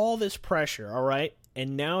there's all this pressure, all right?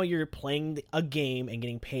 And now you're playing a game and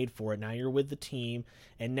getting paid for it. Now you're with the team,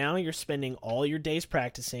 and now you're spending all your days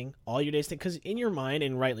practicing, because in your mind,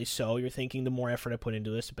 and rightly so, you're thinking the more effort I put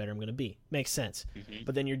into this, the better I'm going to be. Makes sense. Mm-hmm.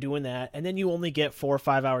 But then you're doing that, and then you only get 4 or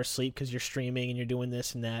 5 hours sleep because you're streaming and you're doing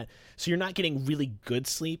this and that. So you're not getting really good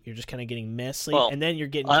sleep. You're just kind of getting mess sleep, and then you're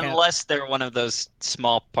getting unless they're one of those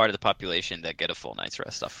small part of the population that get a full night's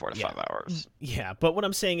rest off 4 to 5 hours. Yeah, but what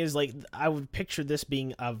I'm saying is, like, I would picture this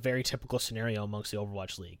being a very typical scenario amongst the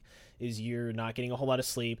Overwatch League. Is you're not getting a whole lot of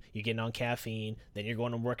sleep, you're getting on caffeine, then you're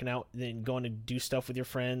going to working out, then going to do stuff with your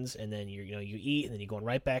friends, and then you eat, and then you're going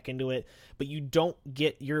right back into it. But you don't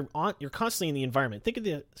get you're constantly in the environment. Think of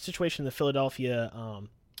the situation in the Philadelphia,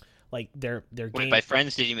 like their game. By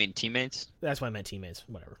friends, did you mean teammates? That's why I meant teammates.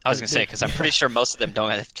 Whatever. I was gonna say, because I'm pretty sure most of them don't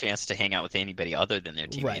have a chance to hang out with anybody other than their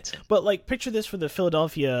teammates. Right. But like, picture this for the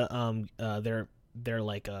Philadelphia, their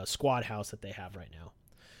like a squad house that they have right now.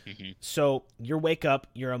 Mm-hmm. So you wake up,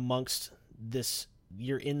 you're amongst this,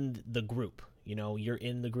 you're in the group, you're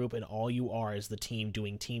in the group, and all you are is the team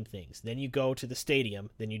doing team things. Then you go to the stadium,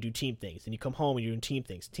 then you do team things. Then you come home and you're doing team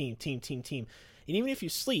things, team. And even if you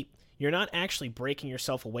sleep, you're not actually breaking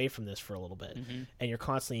yourself away from this for a little bit, and you're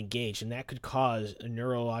constantly engaged, and that could cause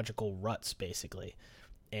neurological ruts, basically.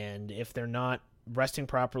 And if they're not resting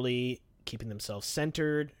properly, keeping themselves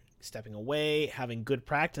centered, stepping away, having good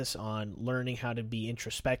practice on learning how to be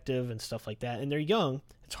introspective and stuff like that, and they're young,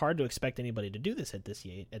 it's hard to expect anybody to do this at this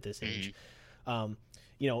age.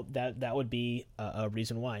 That would be a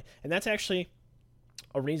reason why, and that's actually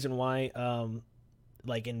a reason why,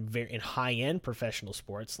 like in high-end professional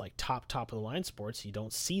sports, like top of the line sports, you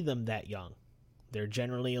don't see them that young. They're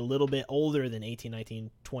generally a little bit older than 18,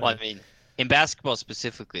 19, 20. Well, I mean, in basketball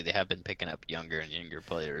specifically, they have been picking up younger and younger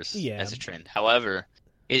players as a trend. However,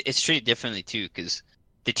 it's treated differently too, because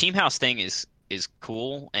the team house thing is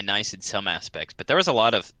cool and nice in some aspects, but there was a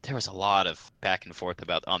lot of back and forth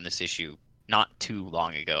on this issue not too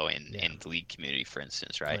long ago in the league community, for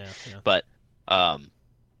instance, right? Yeah. But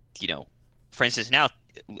for instance, now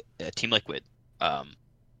Team Liquid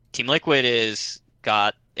is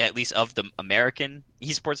got, at least of the American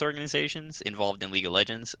esports organizations involved in League of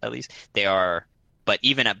Legends, at least they are. But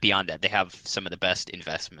even beyond that, they have some of the best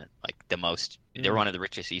investment, like the most. They're one of the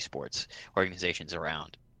richest esports organizations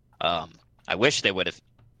around. I wish they would have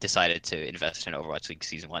decided to invest in Overwatch League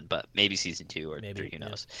Season 1, but maybe Season 2 or 3, who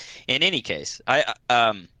knows. In any case,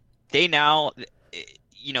 they now,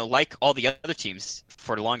 like all the other teams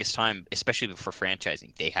for the longest time, especially for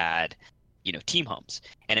franchising, they had, team homes.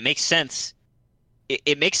 And it makes sense.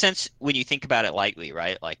 It makes sense when you think about it lightly,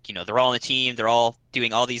 right? Like, they're all in a team, they're all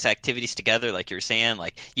doing all these activities together, like you're saying.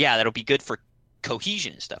 Like, yeah, that'll be good for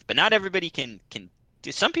cohesion and stuff. But not everybody can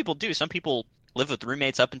do. Some people do. Some people live with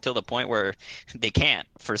roommates up until the point where they can't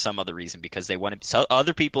for some other reason, because they want to. So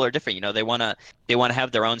other people are different. They want to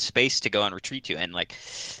have their own space to go and retreat to. And like,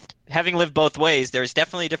 having lived both ways, there's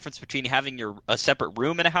definitely a difference between having a separate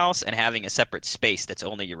room in a house and having a separate space that's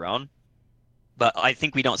only your own. But I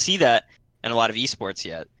think we don't see that in a lot of esports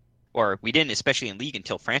yet, or we didn't, especially in League,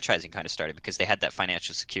 until franchising kind of started because they had that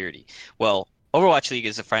financial security. Well, Overwatch League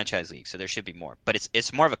is a franchise league, so there should be more, but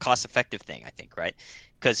it's more of a cost-effective thing, I think, right?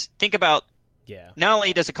 Because think about, not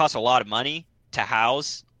only does it cost a lot of money to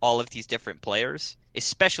house all of these different players,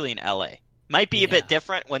 especially in LA. Might be a bit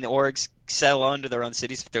different when the orgs settle onto their own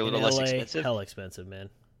cities if they're a little less expensive. Hell expensive, man.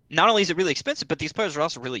 Not only is it really expensive, but these players are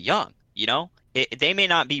also really young. You know, they may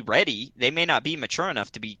not be ready. They may not be mature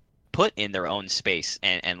enough to be put in their own space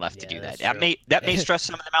and left to do that. That may stress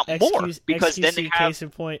some of them out more because then they have case in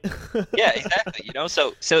point. Yeah, exactly. You know,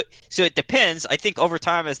 so it depends. I think over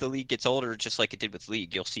time as the league gets older, just like it did with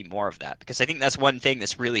League, you'll see more of that because I think that's one thing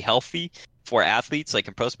that's really healthy for athletes, like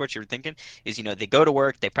in pro sports. You were thinking is, you know, they go to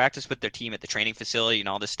work, they practice with their team at the training facility and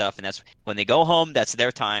all this stuff, and that's when they go home. That's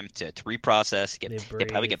their time to reprocess. They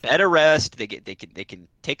probably get better rest. They can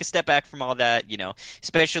take a step back from all that. You know,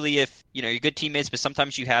 especially if you know you're good teammates, but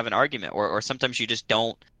sometimes you have an argument, or sometimes you just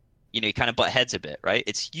don't. You know, you kind of butt heads a bit, right?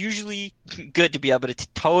 It's usually good to be able to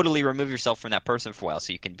totally remove yourself from that person for a while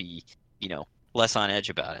so you can be, you know, less on edge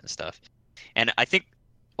about it and stuff. And I think,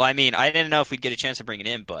 well, I mean, I didn't know if we'd get a chance to bring it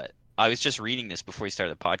in, but I was just reading this before we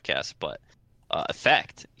started the podcast, but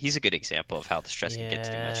Effect, he's a good example of how the stress can get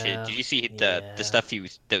too much. Did you see the stuff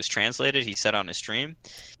that was translated? He said on his stream.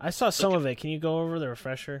 I saw some of it. Can you go over the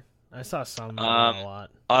refresher? I saw some, a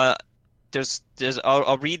lot.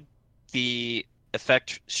 I'll read the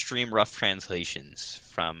Effect stream rough translations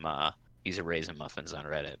from these are Raisin Muffins on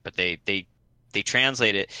Reddit, but they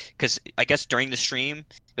translate it because I guess during the stream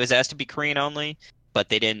it was asked to be Korean only. But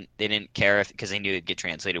they didn't care because they knew it'd get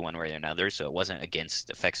translated one way or another, so it wasn't against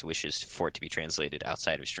Effect's wishes for it to be translated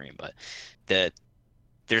outside of stream. But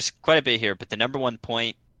there's quite a bit here. But the number one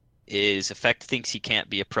point is Effect thinks he can't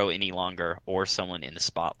be a pro any longer or someone in the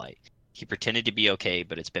spotlight. He pretended to be okay,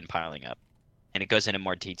 but it's been piling up. And it goes into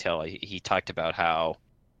more detail. He talked about how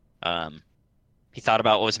he thought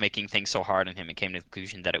about what was making things so hard on him and came to the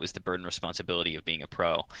conclusion that it was the burden and responsibility of being a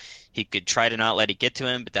pro. He could try to not let it get to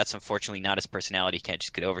him, but that's unfortunately not his personality. He can't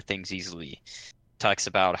just get over things easily. Talks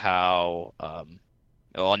about how,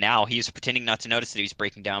 now he's pretending not to notice that he's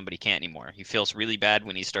breaking down, but he can't anymore. He feels really bad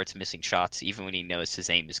when he starts missing shots, even when he knows his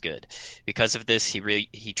aim is good. Because of this, when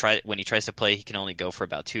he tries to play, he can only go for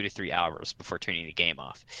about 2 to 3 hours before turning the game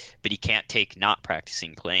off. But he can't take not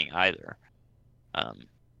practicing playing either.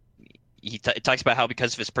 He talks about how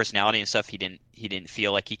because of his personality and stuff, he didn't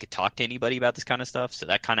feel like he could talk to anybody about this kind of stuff. So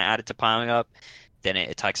that kind of added to piling up. Then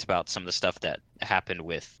it talks about some of the stuff that happened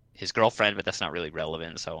with his girlfriend, but that's not really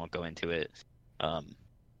relevant, so I won't go into it.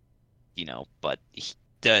 You know, but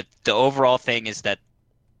the overall thing is that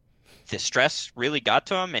the stress really got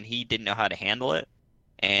to him, and he didn't know how to handle it.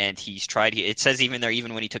 And he's tried. It says even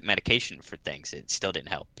when he took medication for things, it still didn't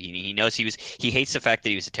help. He knows he hates the fact that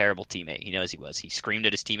he was a terrible teammate. He knows he was. He screamed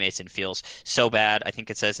at his teammates and feels so bad. I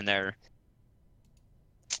think it says in there.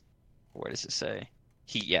 Where does it say?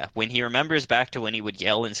 When he remembers back to when he would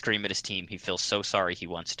yell and scream at his team, he feels so sorry he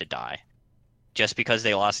wants to die. Just because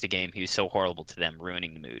they lost a game, he was so horrible to them,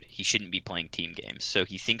 ruining the mood. He shouldn't be playing team games. So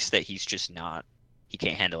he thinks that he's just not. He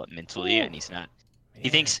can't handle it mentally, and he's not. Man. He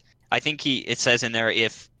thinks. I think it says in there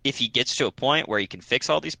if he gets to a point where he can fix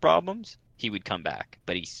all these problems, he would come back.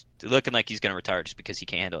 But he's looking like he's going to retire just because he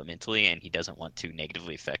can't handle it mentally, and he doesn't want to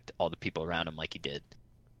negatively affect all the people around him like he did.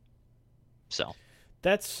 So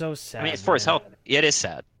that's so sad. I mean, it's for his health. It is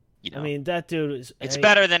sad. You know? I mean, that dude is. It's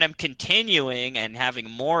better than him continuing and having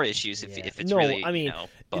more issues if it's really. I mean,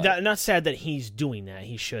 you know, not sad that he's doing that.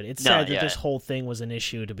 He should. It's sad that this whole thing was an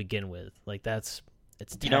issue to begin with. Like it's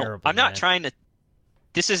terrible. I'm not trying to.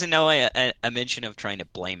 This isn't no way a mention of trying to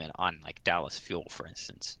blame it on like Dallas Fuel, for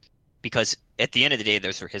instance, because at the end of the day,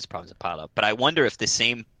 those were his problems that piled up. But I wonder if the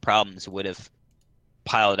same problems would have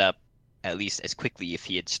piled up at least as quickly if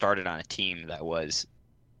he had started on a team that was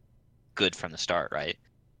good from the start, right?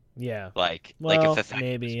 Yeah. Like if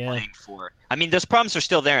Effect was playing for. I mean, those problems are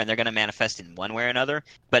still there, and they're going to manifest in one way or another.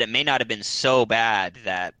 But it may not have been so bad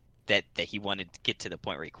that he wanted to get to the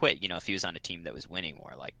point where he quit. You know, if he was on a team that was winning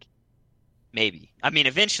more, like. Maybe. I mean,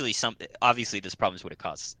 eventually, obviously, these problems would have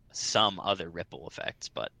caused some other ripple effects,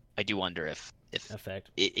 but I do wonder if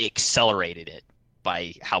it accelerated it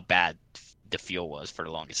by how bad the fuel was for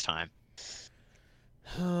the longest time.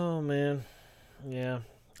 Oh man, yeah,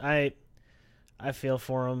 I feel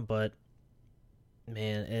for him, but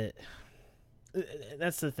man,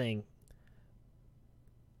 that's the thing.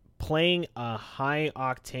 Playing a high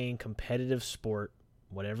octane competitive sport,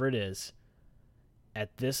 whatever it is,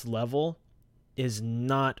 at this level. Is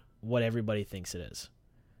not what everybody thinks it is.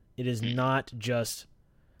 It is not just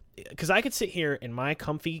because I could sit here in my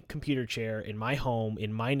comfy computer chair in my home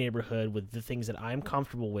in my neighborhood with the things that I'm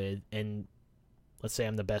comfortable with, and let's say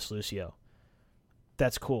I'm the best Lucio.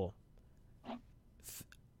 That's cool.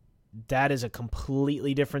 That is a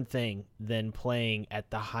completely different thing than playing at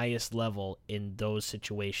the highest level in those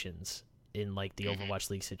situations, in like the Overwatch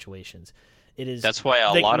League situations. It is. That's why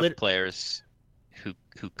a lot of players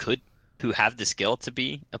who have the skill to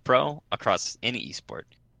be a pro across any esport,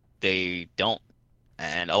 they don't,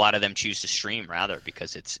 and a lot of them choose to stream rather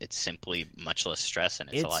because it's simply much less stress and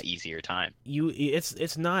it's a lot easier time.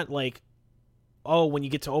 It's not like, oh, when you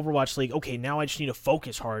get to Overwatch League, okay, now I just need to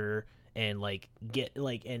focus harder and like get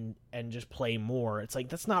like and just play more. It's like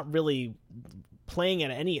that's not really playing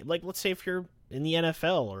at any, like, let's say if you're in the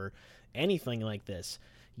NFL or anything like this,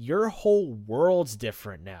 your whole world's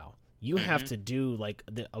different now. You have to do like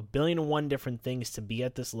a billion and one different things to be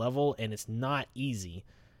at this level, and it's not easy,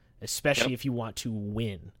 especially if you want to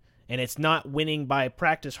win. And it's not winning by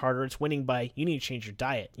practice harder. It's winning by, you need to change your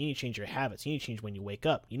diet. You need to change your habits. You need to change when you wake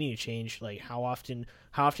up. You need to change like how often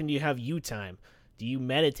do you have you time? Do you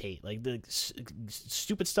meditate? Like the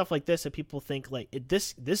stupid stuff like this that people think like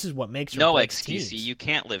this is what makes no excuse. You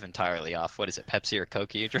can't live entirely off, what is it, Pepsi or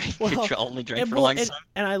Coke you drink? Well, you only drink for a long time.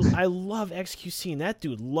 And I love XQC, and that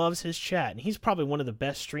dude loves his chat, and he's probably one of the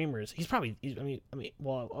best streamers. He's probably,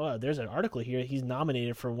 there's an article here. He's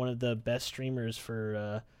nominated for one of the best streamers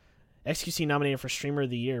for XQC, nominated for Streamer of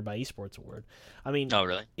the Year by Esports Award. I mean, oh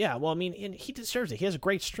really? Yeah. Well, I mean, and he deserves it. He has a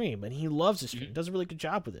great stream, and he loves his stream. Does a really good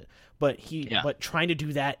job with it. But but trying to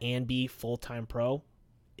do that and be full-time pro,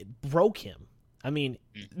 it broke him. I mean,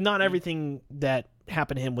 not everything that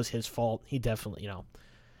happened to him was his fault. He definitely,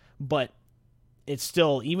 but it's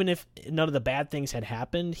still, even if none of the bad things had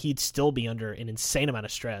happened, he'd still be under an insane amount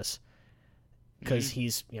of stress. Because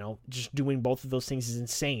he's, just doing both of those things is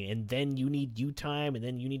insane. And then you need you time, and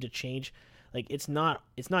then you need to change. Like, it's not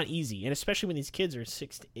easy. And especially when these kids are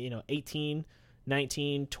 18,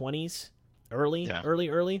 19, 20s,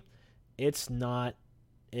 early. It's not,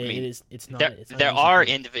 it's not. There are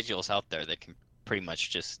individuals out there that can pretty much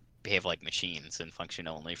just behave like machines and function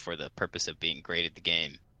only for the purpose of being great at the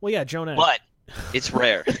game. Well, yeah, Jonak. But it's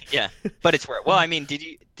rare. Yeah, but it's rare. Well, I mean, did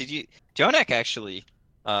you, Jonak actually,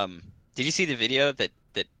 did you see the video that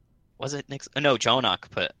was it Nix? No, Jonak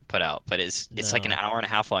put out, but it's like an hour and a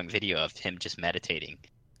half long video of him just meditating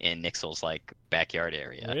in Nixel's like backyard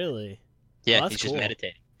area. Really? Yeah, he's just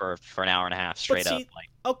meditating for an hour and a half straight up. Like,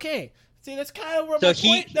 okay, see, that's kind of where my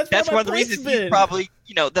point. That's one of the reasons he probably,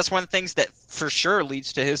 that's one of the things that for sure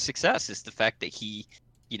leads to his success is the fact that he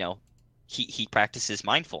practices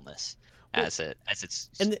mindfulness. As it's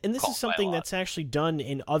and this is something that's actually done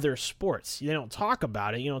in other sports. They don't talk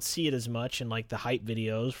about it. You don't see it as much in like the hype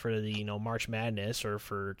videos for the March Madness or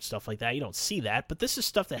for stuff like that. You don't see that, but this is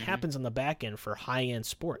stuff that happens on the back end for high end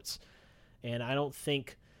sports. And I don't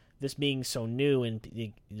think this being so new and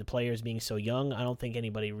the players being so young, I don't think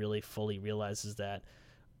anybody really fully realizes that.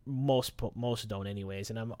 Most don't,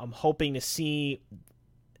 anyways. And I'm hoping to see,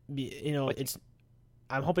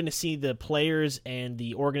 I'm hoping to see the players and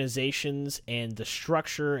the organizations and the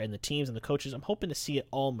structure and the teams and the coaches. I'm hoping to see it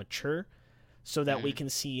all mature so that we can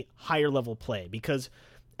see higher level play. Because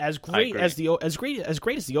as great as the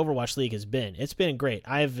Overwatch League has been, it's been great.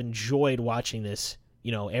 I've enjoyed watching this,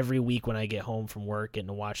 every week when I get home from work, getting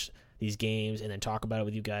to watch these games and then talk about it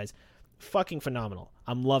with you guys. Fucking phenomenal.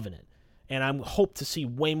 I'm loving it. And I hope to see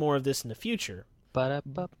way more of this in the future. But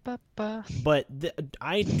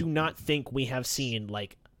I do not think we have seen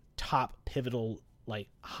like top pivotal, like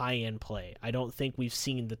high end play. I don't think we've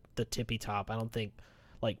seen the tippy top.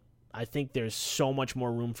 I think there's so much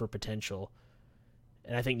more room for potential,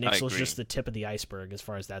 and I think Nixel's just the tip of the iceberg as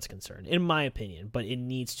far as that's concerned, in my opinion. But it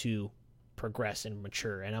needs to progress and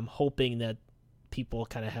mature, and I'm hoping that people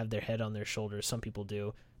kind of have their head on their shoulders. Some people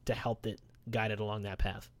do, to help it guide it along that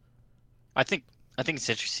path. I think it's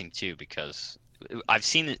interesting too because I've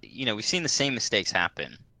seen we've seen the same mistakes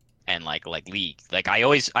happen, and like League. Like I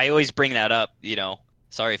always bring that up.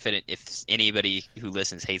 Sorry if anybody who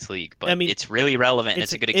listens hates League, but it's really relevant.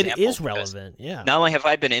 It's a good example. It is relevant. Yeah. Not only have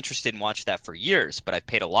I been interested in watching that for years, but I've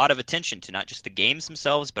paid a lot of attention to not just the games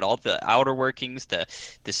themselves, but all the outer workings, the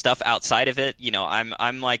stuff outside of it.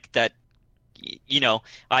 I'm like that.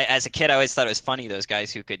 As a kid, I always thought it was funny, those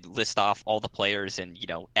guys who could list off all the players in,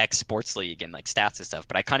 X Sports League and like stats and stuff.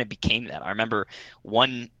 But I kind of became that. I remember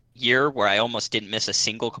one year where I almost didn't miss a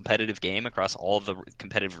single competitive game across all of the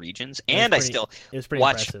competitive regions, and I still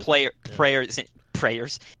watched players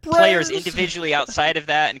individually outside of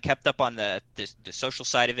that, and kept up on the social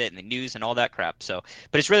side of it and the news and all that crap. So,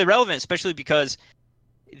 but it's really relevant, especially because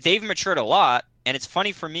they've matured a lot. And it's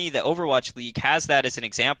funny for me that Overwatch League has that as an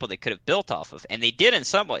example they could have built off of. And they did in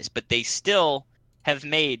some ways, but they still have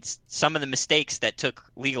made some of the mistakes that took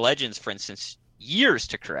League of Legends, for instance, years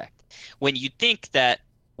to correct. When you think that,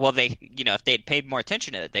 well, they, if they had paid more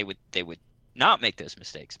attention to it, they would not make those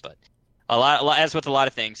mistakes. But a lot, as with a lot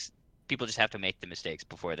of things, people just have to make the mistakes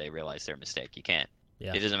before they realize their mistake. You can't.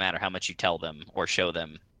 Yeah. It doesn't matter how much you tell them or show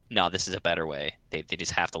them, no, this is a better way. They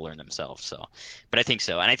just have to learn themselves. So, but I think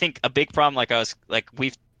so. And I think a big problem, like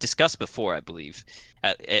we've discussed before, I believe,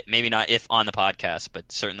 maybe not if on the podcast,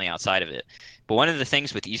 but certainly outside of it. But one of the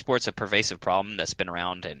things with esports, a pervasive problem that's been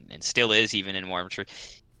around and still is even in more mature,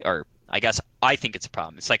 or I guess I think it's a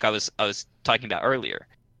problem. It's like I was talking about earlier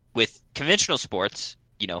with conventional sports.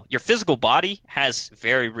 Your physical body has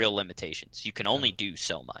very real limitations. You can only do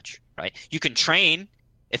so much, right? You can train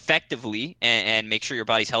effectively and make sure your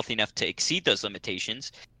body's healthy enough to exceed those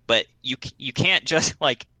limitations, but you can't just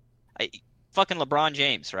fucking LeBron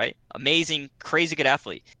James, right? Amazing, crazy good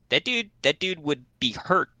athlete. That dude would be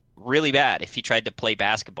hurt really bad if he tried to play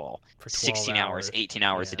basketball for 16 hours, 18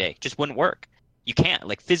 hours a day. Just wouldn't work. You can't,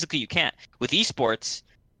 physically you can't. With esports,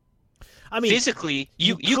 I mean, physically,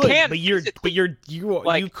 you could, can, but you could, but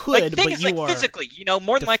you are physically.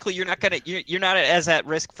 More than likely, you're not as at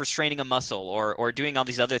risk for straining a muscle or doing all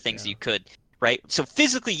these other things that you could, right? So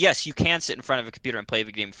physically, yes, you can sit in front of a computer and play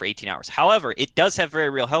the game for 18 hours. However, it does have very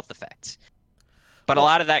real health effects, but a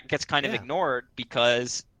lot of that gets kind of ignored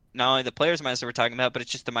because not only the player's mindset we're talking about, but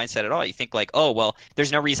it's just the mindset at all. You think oh, well,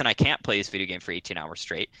 there's no reason I can't play this video game for 18 hours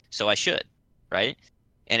straight, so I should, right?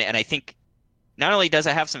 And I think. Not only does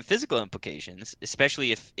it have some physical implications,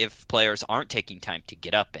 especially if players aren't taking time to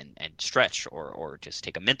get up and stretch or just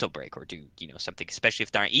take a mental break or do something, especially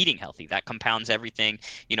if they aren't eating healthy, that compounds everything.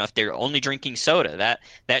 If they're only drinking soda,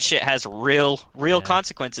 that shit has real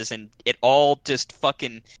consequences, and it all just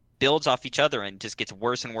fucking builds off each other and just gets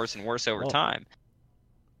worse and worse and worse over time.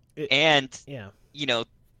 They're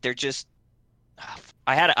just.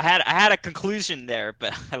 I had a conclusion there,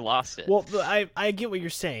 but I lost it. Well, I get what you're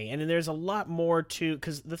saying, and there's a lot more to,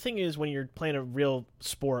 because the thing is, when you're playing a real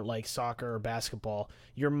sport like soccer or basketball,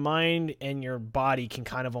 your mind and your body can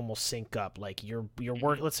kind of almost sync up. Like your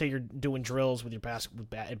work, let's say you're doing drills with your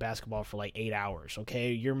basketball for 8 hours.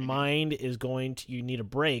 Okay, your mind is you need a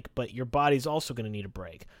break, but your body's also going to need a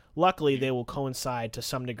break. Luckily, they will coincide to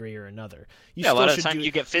some degree or another. A lot of the time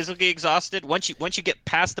you get physically exhausted. Once you get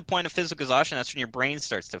past the point of physical exhaustion, that's when your brain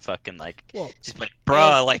starts to fucking no,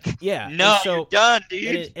 you're done,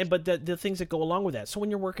 dude. But the things that go along with that. So when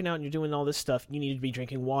you're working out and you're doing all this stuff, you need to be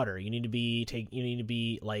drinking water. You need to be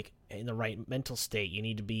in the right mental state. You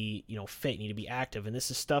need to be fit. You need to be active. And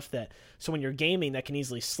this is stuff that. So when you're gaming, that can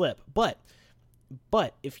easily slip. But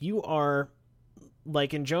if you are.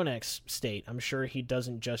 Like in Jonek's state, I'm sure he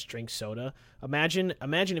doesn't just drink soda. Imagine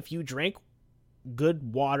if you drank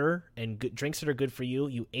good water and good drinks that are good for you.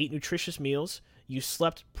 You ate nutritious meals. You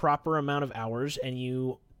slept proper amount of hours, and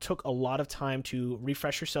you took a lot of time to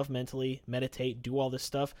refresh yourself mentally, meditate, do all this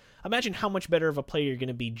stuff. Imagine how much better of a player you're going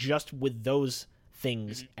to be just with those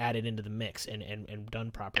things added into the mix and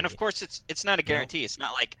done properly. And of course, it's not a guarantee. It's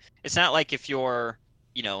not like if you're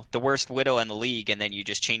the worst widow in the league, and then you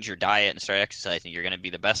just change your diet and start exercising, you're going to be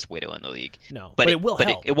the best widow in the league. No, but it will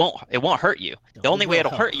help. It won't hurt you. No, the only way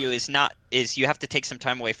it'll hurt you is you have to take some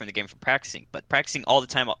time away from the game for practicing. But practicing all the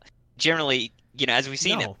time, generally, as we've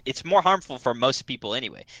seen, it's more harmful for most people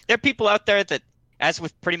anyway. There are people out there that, as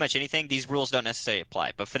with pretty much anything, these rules don't necessarily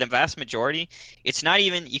apply. But for the vast majority, it's not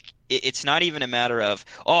even a matter of,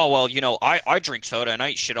 oh, well, I drink soda and I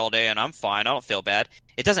eat shit all day and I'm fine. I don't feel bad.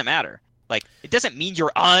 It doesn't matter. It doesn't mean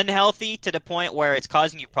you're unhealthy to the point where it's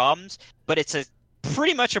causing you problems, but it's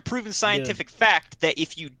pretty much a proven scientific fact that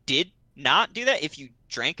if you did not do that, if you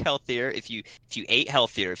drank healthier, if you ate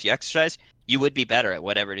healthier, if you exercise, you would be better at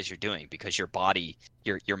whatever it is you're doing, because your body,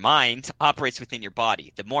 your mind operates within your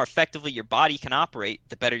body. The more effectively your body can operate,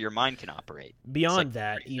 the better your mind can operate. Beyond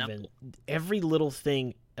that, even every little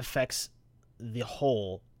thing affects the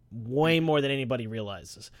whole way more than anybody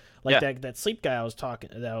realizes. That sleep guy I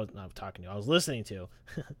was listening to.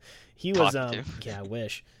 He was I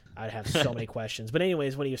wish I'd have so many questions. But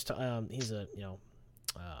anyways, when he was he's a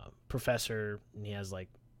professor, and he has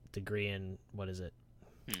degree in, what is it?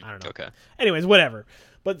 I don't know. Okay. Anyways, whatever.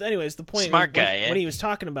 But anyways, the point Smart guy, what he was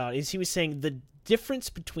talking about is he was saying the difference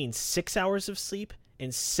between 6 hours of sleep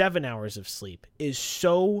and 7 hours of sleep is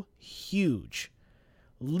so huge.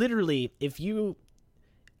 Literally,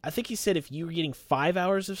 I think he said if you're getting 5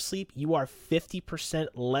 hours of sleep, you are 50%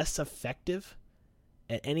 less effective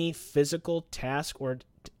at any physical task or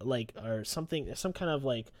something, some kind of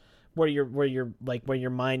where your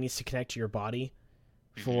mind needs to connect to your body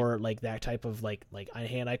for like that type of like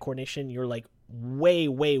hand-eye coordination, you're like way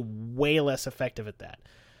less effective at that.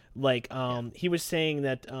 Like he was saying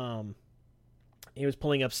that he was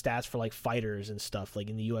pulling up stats for like fighters and stuff like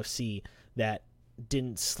in the UFC that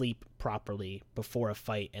didn't sleep properly before a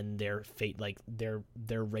fight, and their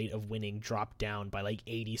their rate of winning dropped down by like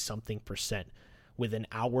 80-something% with an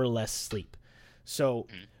hour less sleep. So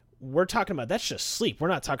we're talking about that's just sleep. We're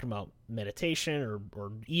not talking about meditation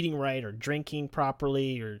or eating right or drinking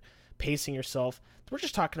properly or pacing yourself. We're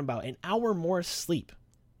just talking about an hour more sleep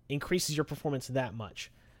increases your performance that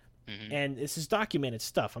much. And this is documented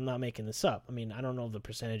stuff. I'm not making this up. I mean, I don't know the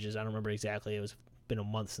percentages. I don't remember exactly. It was been a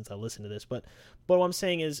month since I listened to this, but what I'm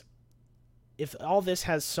saying is, if all this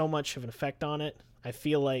has so much of an effect on it, I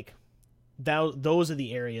feel like those are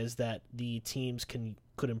the areas that the teams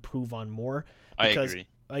could improve on more. Because,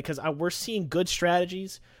 I agree. We're seeing good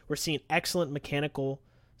strategies, we're seeing excellent mechanical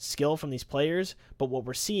skill from these players, but what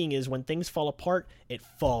we're seeing is when things fall apart, it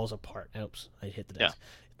falls apart. Oops, I hit the desk.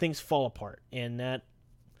 Things fall apart, and that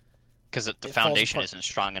because the foundation isn't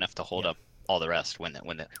strong enough to hold up all the rest. When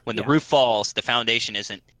the roof falls, the foundation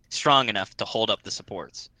isn't strong enough to hold up the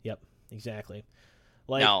supports. Yep, exactly.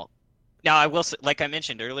 Now I will say, like I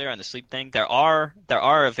mentioned earlier on the sleep thing, there are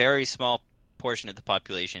a very small portion of the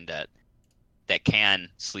population that can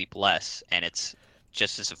sleep less, and it's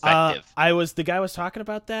just as effective. The guy was talking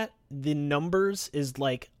about that. The numbers is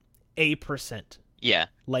like 8%. Yeah,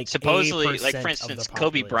 like supposedly, like for instance,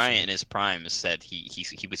 Kobe Bryant in his prime said he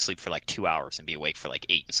would sleep for like 2 hours and be awake for like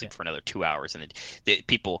 8 and sleep for another 2 hours. And the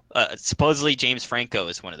people supposedly James Franco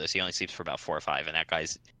is one of those. He only sleeps for about 4 or 5, and that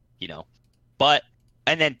guy's, but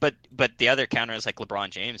the other counter is like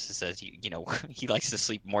LeBron James says he likes to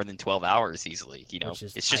sleep more than 12 hours easily.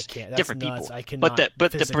 It's just different nuts. people. I cannot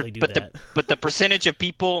physically do that. But the percentage of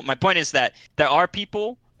people. My point is that there are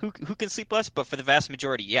people who can sleep less, but for the vast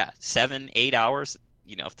majority, 7-8 hours.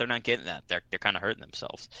 If they're not getting that, they're kind of hurting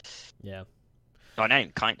themselves. Yeah. Oh, not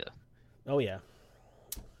even kind of. Oh yeah.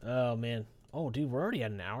 Oh man. Oh dude, we're already at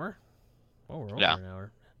an hour. Oh, we're over an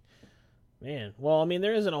hour. Man. Well, I mean,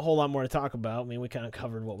 there isn't a whole lot more to talk about. I mean, we kind of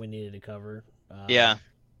covered what we needed to cover. Yeah.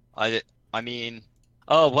 I mean.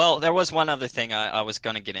 Oh well, there was one other thing I was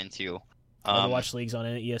gonna get into. Overwatch League's on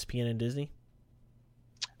ESPN and Disney.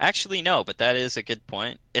 Actually, no, but that is a good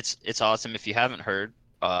point. It's awesome. If you haven't heard,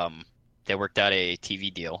 they worked out a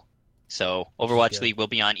TV deal. So Overwatch League will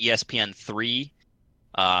be on ESPN3,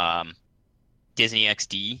 Disney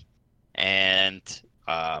XD, and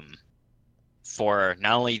for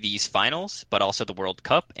not only these finals, but also the World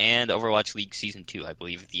Cup and Overwatch League Season 2. I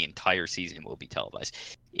believe the entire season will be televised.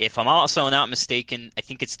 If I'm also not mistaken, I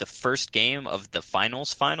think it's the first game of the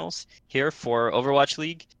finals here for Overwatch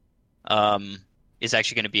League. Is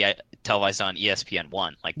actually going to be televised on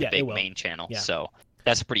ESPN1, like the big main channel. Yeah. So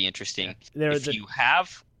that's pretty interesting. Yeah. If you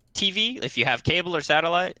have TV, if you have cable or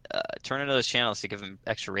satellite, turn into those channels to give them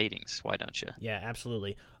extra ratings. Why don't you? Yeah,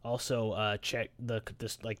 absolutely. Also, check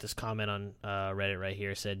this comment on Reddit right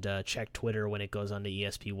here said check Twitter when it goes on to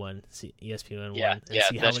ESPN1, and see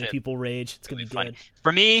how many people rage. It's gonna be fun. Good.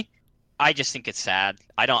 For me, I just think it's sad.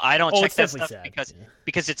 I don't check that stuff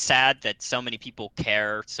because it's sad that so many people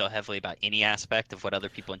care so heavily about any aspect of what other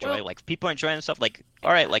people enjoy. Well, like if people are enjoying stuff like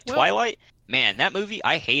Twilight, man, that movie,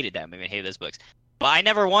 I hated that movie. I hated those books. But I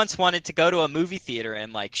never once wanted to go to a movie theater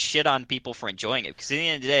and like shit on people for enjoying it. Because at the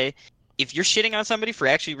end of the day, if you're shitting on somebody for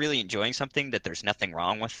actually really enjoying something, that there's nothing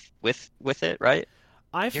wrong with it, right?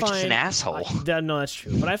 You're just an asshole. No, that's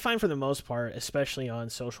true. But I find for the most part, especially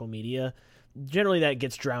on social media, generally that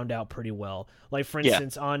gets drowned out pretty well. Like for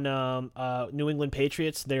instance, on New England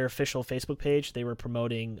Patriots, their official Facebook page, they were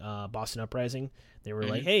promoting Boston Uprising. They were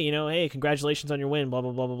like, hey, congratulations on your win, blah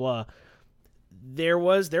blah blah blah blah. There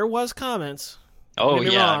was comments. Oh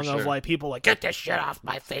yeah, wrong, of like people like, get this shit off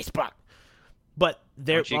my Facebook. But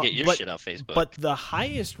there, you get your shit off Facebook. But the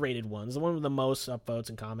highest rated ones, the one with the most upvotes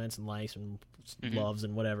and comments and likes and loves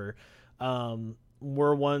and whatever,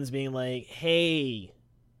 were ones being like, hey,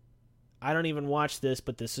 I don't even watch this,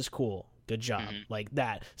 but this is cool. Good job. Like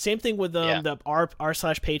that. Same thing with the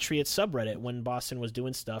r/Patriots subreddit. When Boston was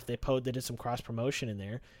doing stuff, they did some cross promotion in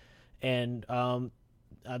there, and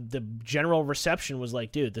the general reception was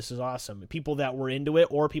like, dude, this is awesome. People that were into it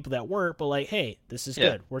or people that weren't, but like, hey, this is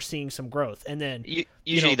good. We're seeing some growth. And then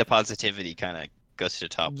usually the positivity kind of goes to the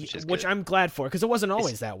top, which is good. I'm glad for, because it wasn't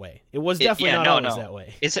always that way. It was definitely not always that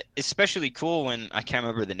way. It's especially cool when, I can't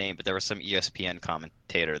remember the name, but there was some ESPN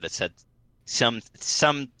commentator that said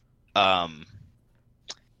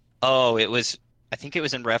it I think it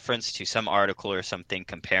was in reference to some article or something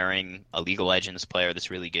comparing a League of Legends player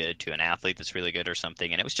that's really good to an athlete that's really good or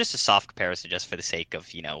something, and it was just a soft comparison just for the sake of,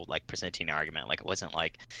 like presenting an argument. Like it wasn't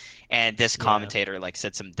like, and this commentator like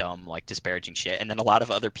said some dumb like disparaging shit, and then a lot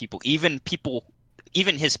of other people, even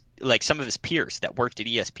his like some of his peers that worked at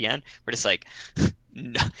ESPN were just like,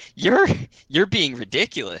 no, you're being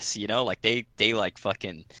ridiculous, like they like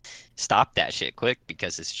fucking stop that shit quick,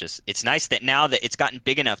 because it's nice that now that it's gotten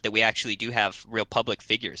big enough that we actually do have real public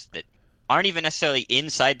figures that aren't even necessarily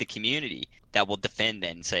inside the community that will defend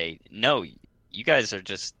and say, no, you guys are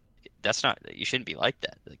just, you shouldn't be like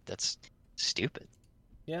that. Like that's stupid.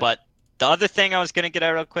 Yeah. But the other thing I was gonna get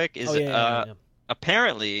out real quick is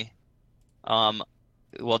apparently,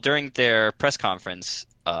 well, during their press conference,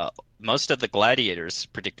 most of the Gladiators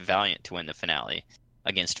predict Valiant to win the finale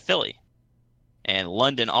against Philly. And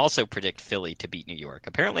London also predict Philly to beat New York.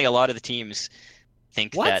 Apparently, a lot of the teams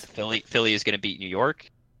think that Philly is going to beat New York.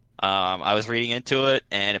 I was reading into it,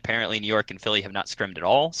 and apparently New York and Philly have not scrimmed at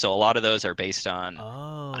all. So a lot of those are based on,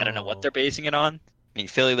 I don't know what they're basing it on. I mean,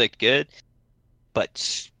 Philly looked good, but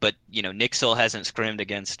Nixel hasn't scrimmed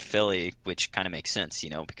against Philly, which kind of makes sense,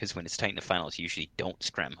 because when it's tight in the finals, you usually don't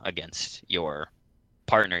scrim against your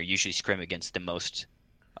partner. You usually scrim against the most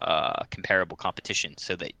comparable competition,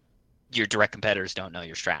 so that your direct competitors don't know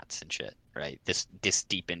your strats and shit, right? This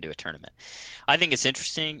deep into a tournament. I think it's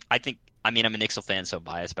interesting. I'm a Nixel fan, so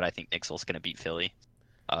biased, but I think Nixel's going to beat Philly.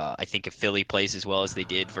 I think if Philly plays as well as they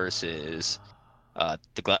did versus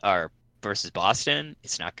versus Boston,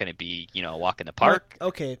 it's not going to be, a walk in the park.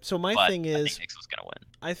 Okay, so my thing is, I think Nixel's going to win.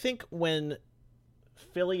 I think when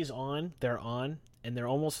Philly's on, they're on, and they're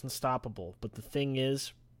almost unstoppable. But the thing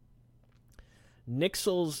is,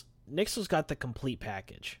 Nixel's got the complete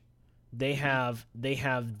package. They have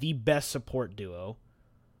the best support duo.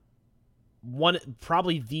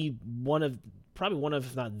 Probably one of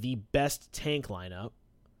if not the best tank lineup.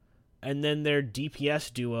 And then their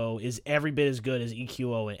DPS duo is every bit as good as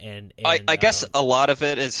EQO and I guess a lot of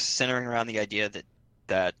it is centering around the idea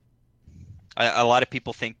that a lot of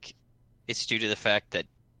people think it's due to the fact that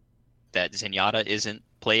Zenyatta isn't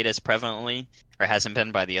played as prevalently or hasn't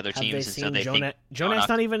been by the other teams. And so they think Jonah's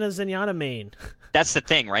not even a Zenyatta main. That's the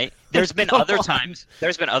thing, right? There's been other times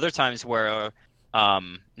where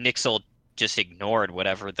Nixel just ignored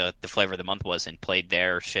whatever the flavor of the month was and played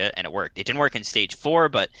their shit, and it worked. It didn't work in stage 4,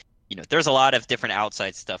 but there's a lot of different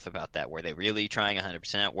outside stuff about that. Were they really trying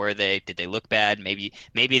 100%? Did they look bad? Maybe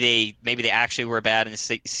they actually were bad in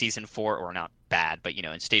season 4, or not bad, but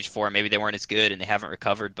in stage 4 maybe they weren't as good and they haven't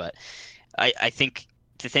recovered. But I think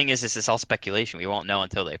the thing is, this is all speculation. We won't know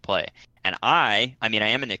until they play. And I am a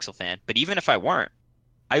Nixel fan, but even if I weren't,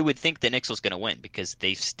 I would think that Nixel's going to win, because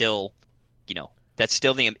they've still, that's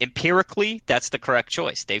still empirically, that's the correct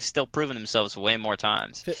choice. They've still proven themselves way more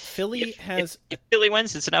times. If Philly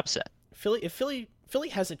wins, it's an upset. If Philly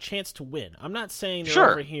has a chance to win. I'm not saying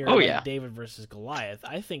they're over here like David versus Goliath.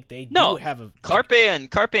 I think they do have a Carpe and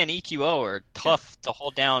EQO are tough to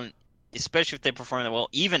hold down, especially if they perform well,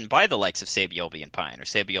 even by the likes of Saebyeolbe and Pine, or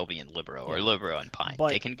Saebyeolbe and Libero, or Libero and Pine. But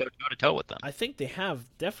they can go toe-to-toe with them. I think they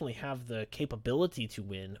definitely have the capability to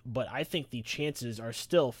win, but I think the chances are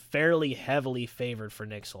still fairly heavily favored for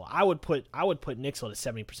Nixel. I would put Nixel at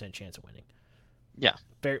a 70% chance of winning. Yeah.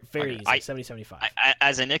 Very easy, 70-75.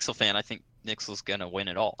 As a Nixel fan, I think Nixel's going to win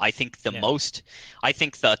it all. I think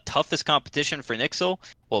the toughest competition for Nixel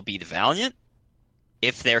will be the Valiant,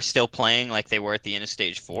 if they're still playing like they were at the end of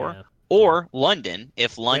stage 4. Yeah. Or London,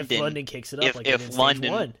 if London kicks it up, if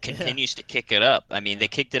London continues to kick it up. I mean, they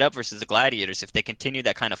kicked it up versus the Gladiators. If they continue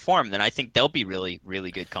that kind of form, then I think they'll be really,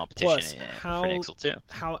 really good competition for Nixel too.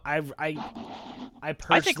 I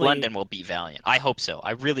think London will beat Valiant. I hope so.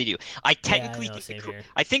 I really do. I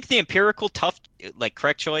think the empirical tough, like,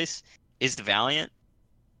 correct choice is the Valiant,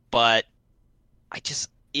 but I just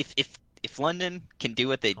if London can do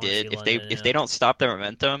what they did, if they don't stop their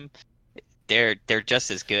momentum, they're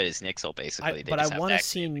just as good as Nixel, basically. But I want to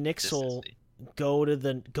see Nixel go to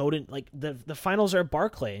the finals are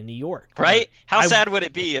Barclay in New York, right? How sad would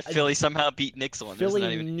it be if Philly somehow beat Nixel?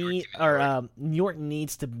 And New York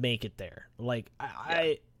needs to make it there.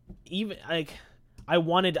 I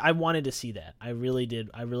wanted to see that. I really did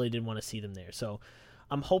want to see them there. So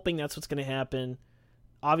I'm hoping that's what's going to happen.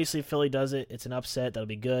 Obviously, if Philly does it, it's an upset. That'll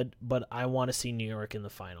be good. But I want to see New York in the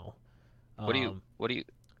final. What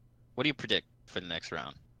do you predict for the next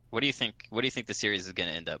round? What do you think the series is going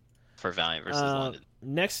to end up for Valiant versus London?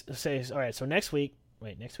 Next week.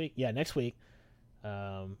 Next week.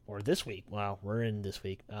 Or this week. Wow, we're in this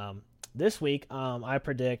week. This week, I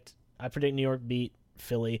predict New York beat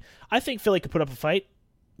Philly. I think Philly could put up a fight.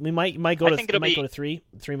 We might go to go to three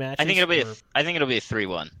matches. I think it'll be a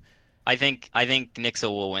 3-1. I think Nixel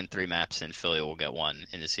will win 3 maps and Philly will get 1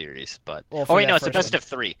 in the series. But no, it's a best of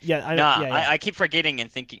 3. Yeah, I keep forgetting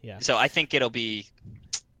and thinking. Yeah. So I think it'll be.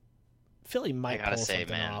 Philly might pull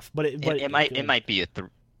something off, but it might be a 2-1.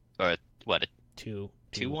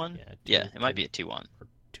 2-1. Yeah, it might be a 2-1.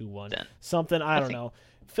 2-1. Something I don't know.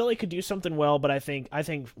 Philly could do something well, but I think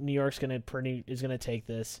New York's is gonna take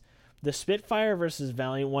this. The Spitfire versus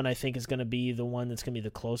Valiant one, I think, is gonna be the one that's gonna be the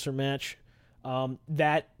closer match.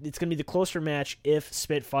 That it's gonna be the closer match if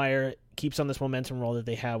Spitfire keeps on this momentum roll that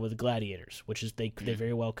they have with Gladiators, which is they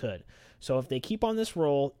very well could. So if they keep on this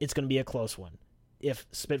roll, it's gonna be a close one. If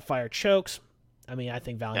Spitfire chokes, I mean, I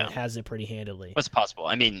think Valiant has it pretty handily. What's possible?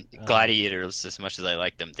 I mean, Gladiators, as much as I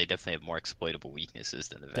like them, they definitely have more exploitable weaknesses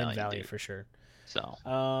than the Valiant for sure.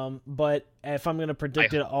 So, but if I'm going to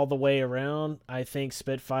predict it all the way around, I think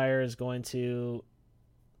Spitfire is going to.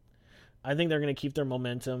 I think they're going to keep their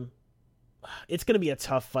momentum. It's going to be a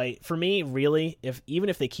tough fight for me, really. If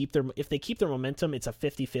they keep their momentum, it's a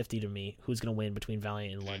 50-50 to me who's going to win between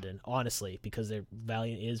Valiant and London. Honestly, because their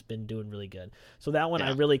Valiant has been doing really good. So that one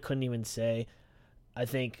I really couldn't even say. I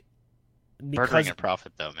think. Birdring and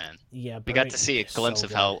Prophet, though, man. Yeah, we got to see a glimpse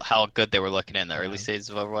of how good they were looking in the early stages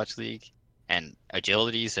of Overwatch League. And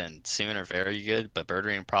Agilities and Soon are very good, but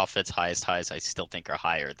Birdring and Prophet's highest highs I still think are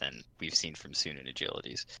higher than we've seen from Soon and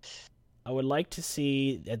Agilities. I would like to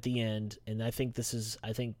see at the end, and I think New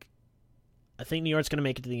York's going to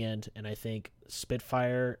make it to the end, and I think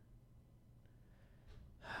Spitfire.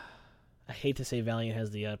 I hate to say Valiant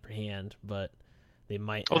has the upper hand, but they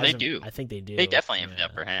might. Oh, they do. I think they do. They definitely have the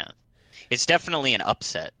upper hand. It's definitely an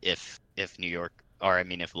upset if New York, or I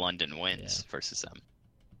mean, if London wins versus them.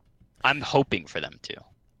 I'm hoping for them too.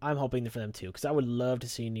 I'm hoping for them too, because I would love to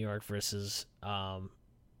see New York versus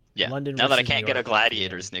London. Now that I can't get a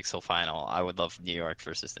Gladiators Nixel final, I would love New York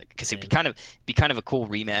versus Nick, because it'd be kind of a cool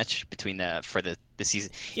rematch between the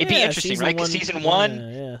season. It'd be interesting, right? Because season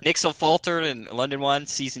 1, Nixel faltered and London won.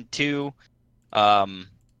 Season 2,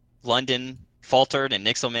 London faltered and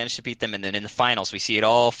Nixel managed to beat them, and then in the finals we see it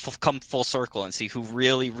all come full circle and see who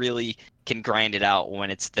really, really can grind it out when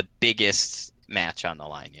it's the biggest match on the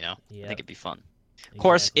line. I think it'd be fun. Of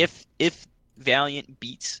course, if Valiant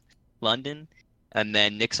beats London and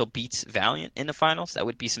then Nixel beats Valiant in the finals, that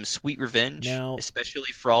would be some sweet revenge,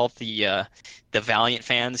 especially for all the Valiant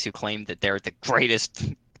fans who claim that they're the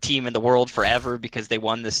greatest team in the world forever because they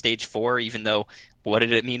won the stage 4, even though what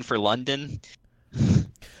did it mean for London?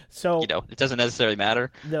 So it doesn't necessarily matter.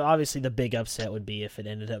 Obviously the big upset would be if it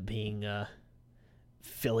ended up being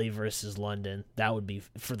Philly versus London. That would be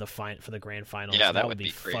for the grand finals. Yeah, that would be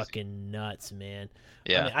fucking nuts, man.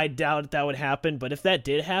 Yeah, I mean, I doubt that would happen, but if that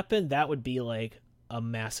did happen, that would be like a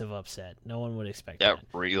massive upset. No one would expect that.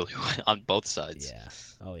 Really, on both sides. Yeah.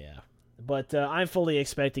 Oh yeah. But I'm fully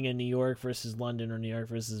expecting a New York versus London or New York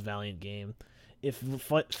versus Valiant game. If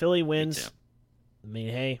Philly wins, I mean,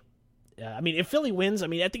 hey. If Philly wins, at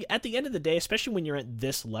the end of the day, especially when you're at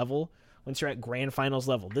this level, once you're at grand finals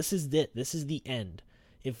level, this is it. This is the end.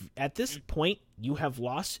 If at this point you have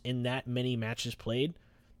lost in that many matches played,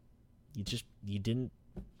 you didn't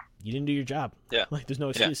do your job. Yeah. Like there's no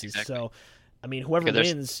excuses. Yeah, exactly. So, whoever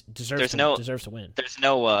wins deserves to win. There's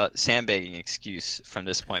no sandbagging excuse from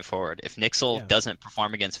this point forward. If Nixel doesn't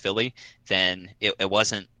perform against Philly, then it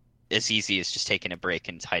wasn't as easy as just taking a break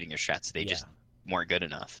and hiding your shots. They just weren't good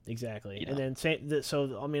enough. Exactly. And then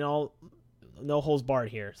all no holes barred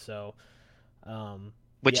here. So,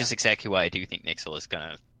 which is exactly why I do think Nixel is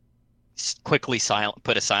gonna quickly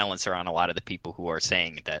put a silencer on a lot of the people who are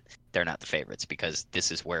saying that they're not the favorites, because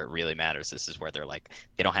this is where it really matters. This is where they're like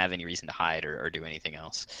they don't have any reason to hide or do anything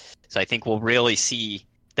else. So I think we'll really see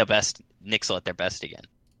the best Nixel at their best again.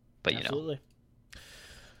 But Absolutely.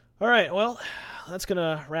 All right, well, that's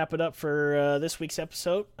gonna wrap it up for this week's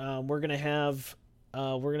episode. We're gonna have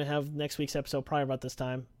next week's episode probably about this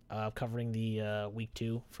time, covering the week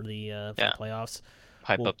 2 for the playoffs.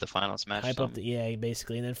 Hype up the finals match.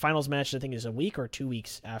 Basically, and then finals match I think is a week or 2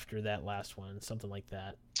 weeks after that last one, something like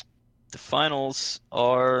that. The finals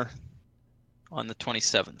are on the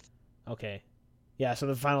 27th. Okay, yeah. So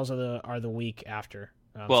the finals are the week after.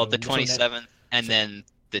 The 27th and then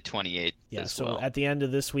the 28th. Yeah. So at the end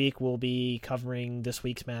of this week, we'll be covering this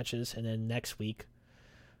week's matches, and then next week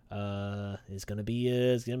is gonna be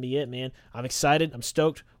it, man. I'm excited. I'm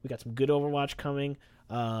stoked. We got some good Overwatch coming.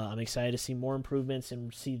 I'm excited to see more improvements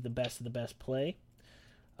and see the best of the best play.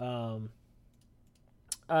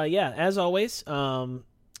 As always,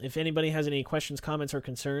 if anybody has any questions, comments, or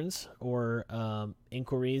concerns, or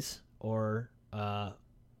inquiries, or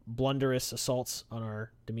blunderous assaults on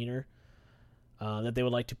our demeanor that they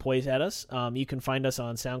would like to poise at us. You can find us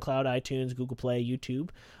on SoundCloud, iTunes, Google Play, YouTube.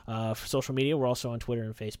 For social media, we're also on Twitter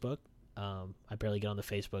and Facebook. I barely get on the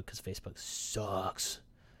Facebook because Facebook sucks.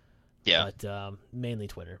 Yeah. But mainly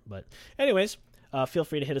Twitter. But anyways, feel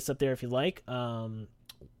free to hit us up there if you like.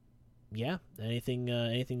 Yeah. Anything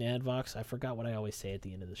to add, Vox? I forgot what I always say at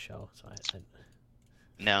the end of the show. So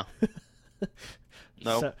No.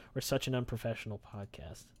 No. We're such an unprofessional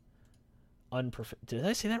podcast. Did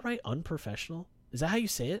I say that right? Unprofessional? Is that how you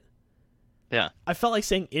say it? Yeah. I felt like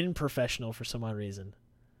saying improfessional for some odd reason.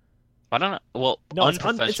 I don't know. Well, no,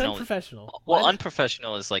 unprofessional. It's unprofessional. Well,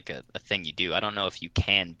 unprofessional is like a thing you do. I don't know if you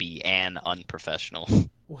can be an unprofessional.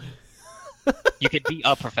 You could be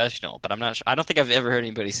a professional, but I'm not sure. I don't think I've ever heard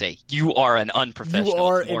anybody say you are an unprofessional. You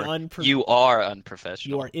are an unprofessional. You are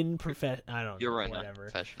unprofessional. You are improfessional. I don't know. You're an whatever.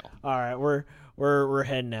 Unprofessional. All right, we're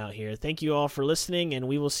heading out here. Thank you all for listening, and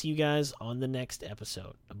we will see you guys on the next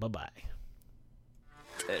episode. Bye-bye.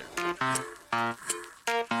 Later.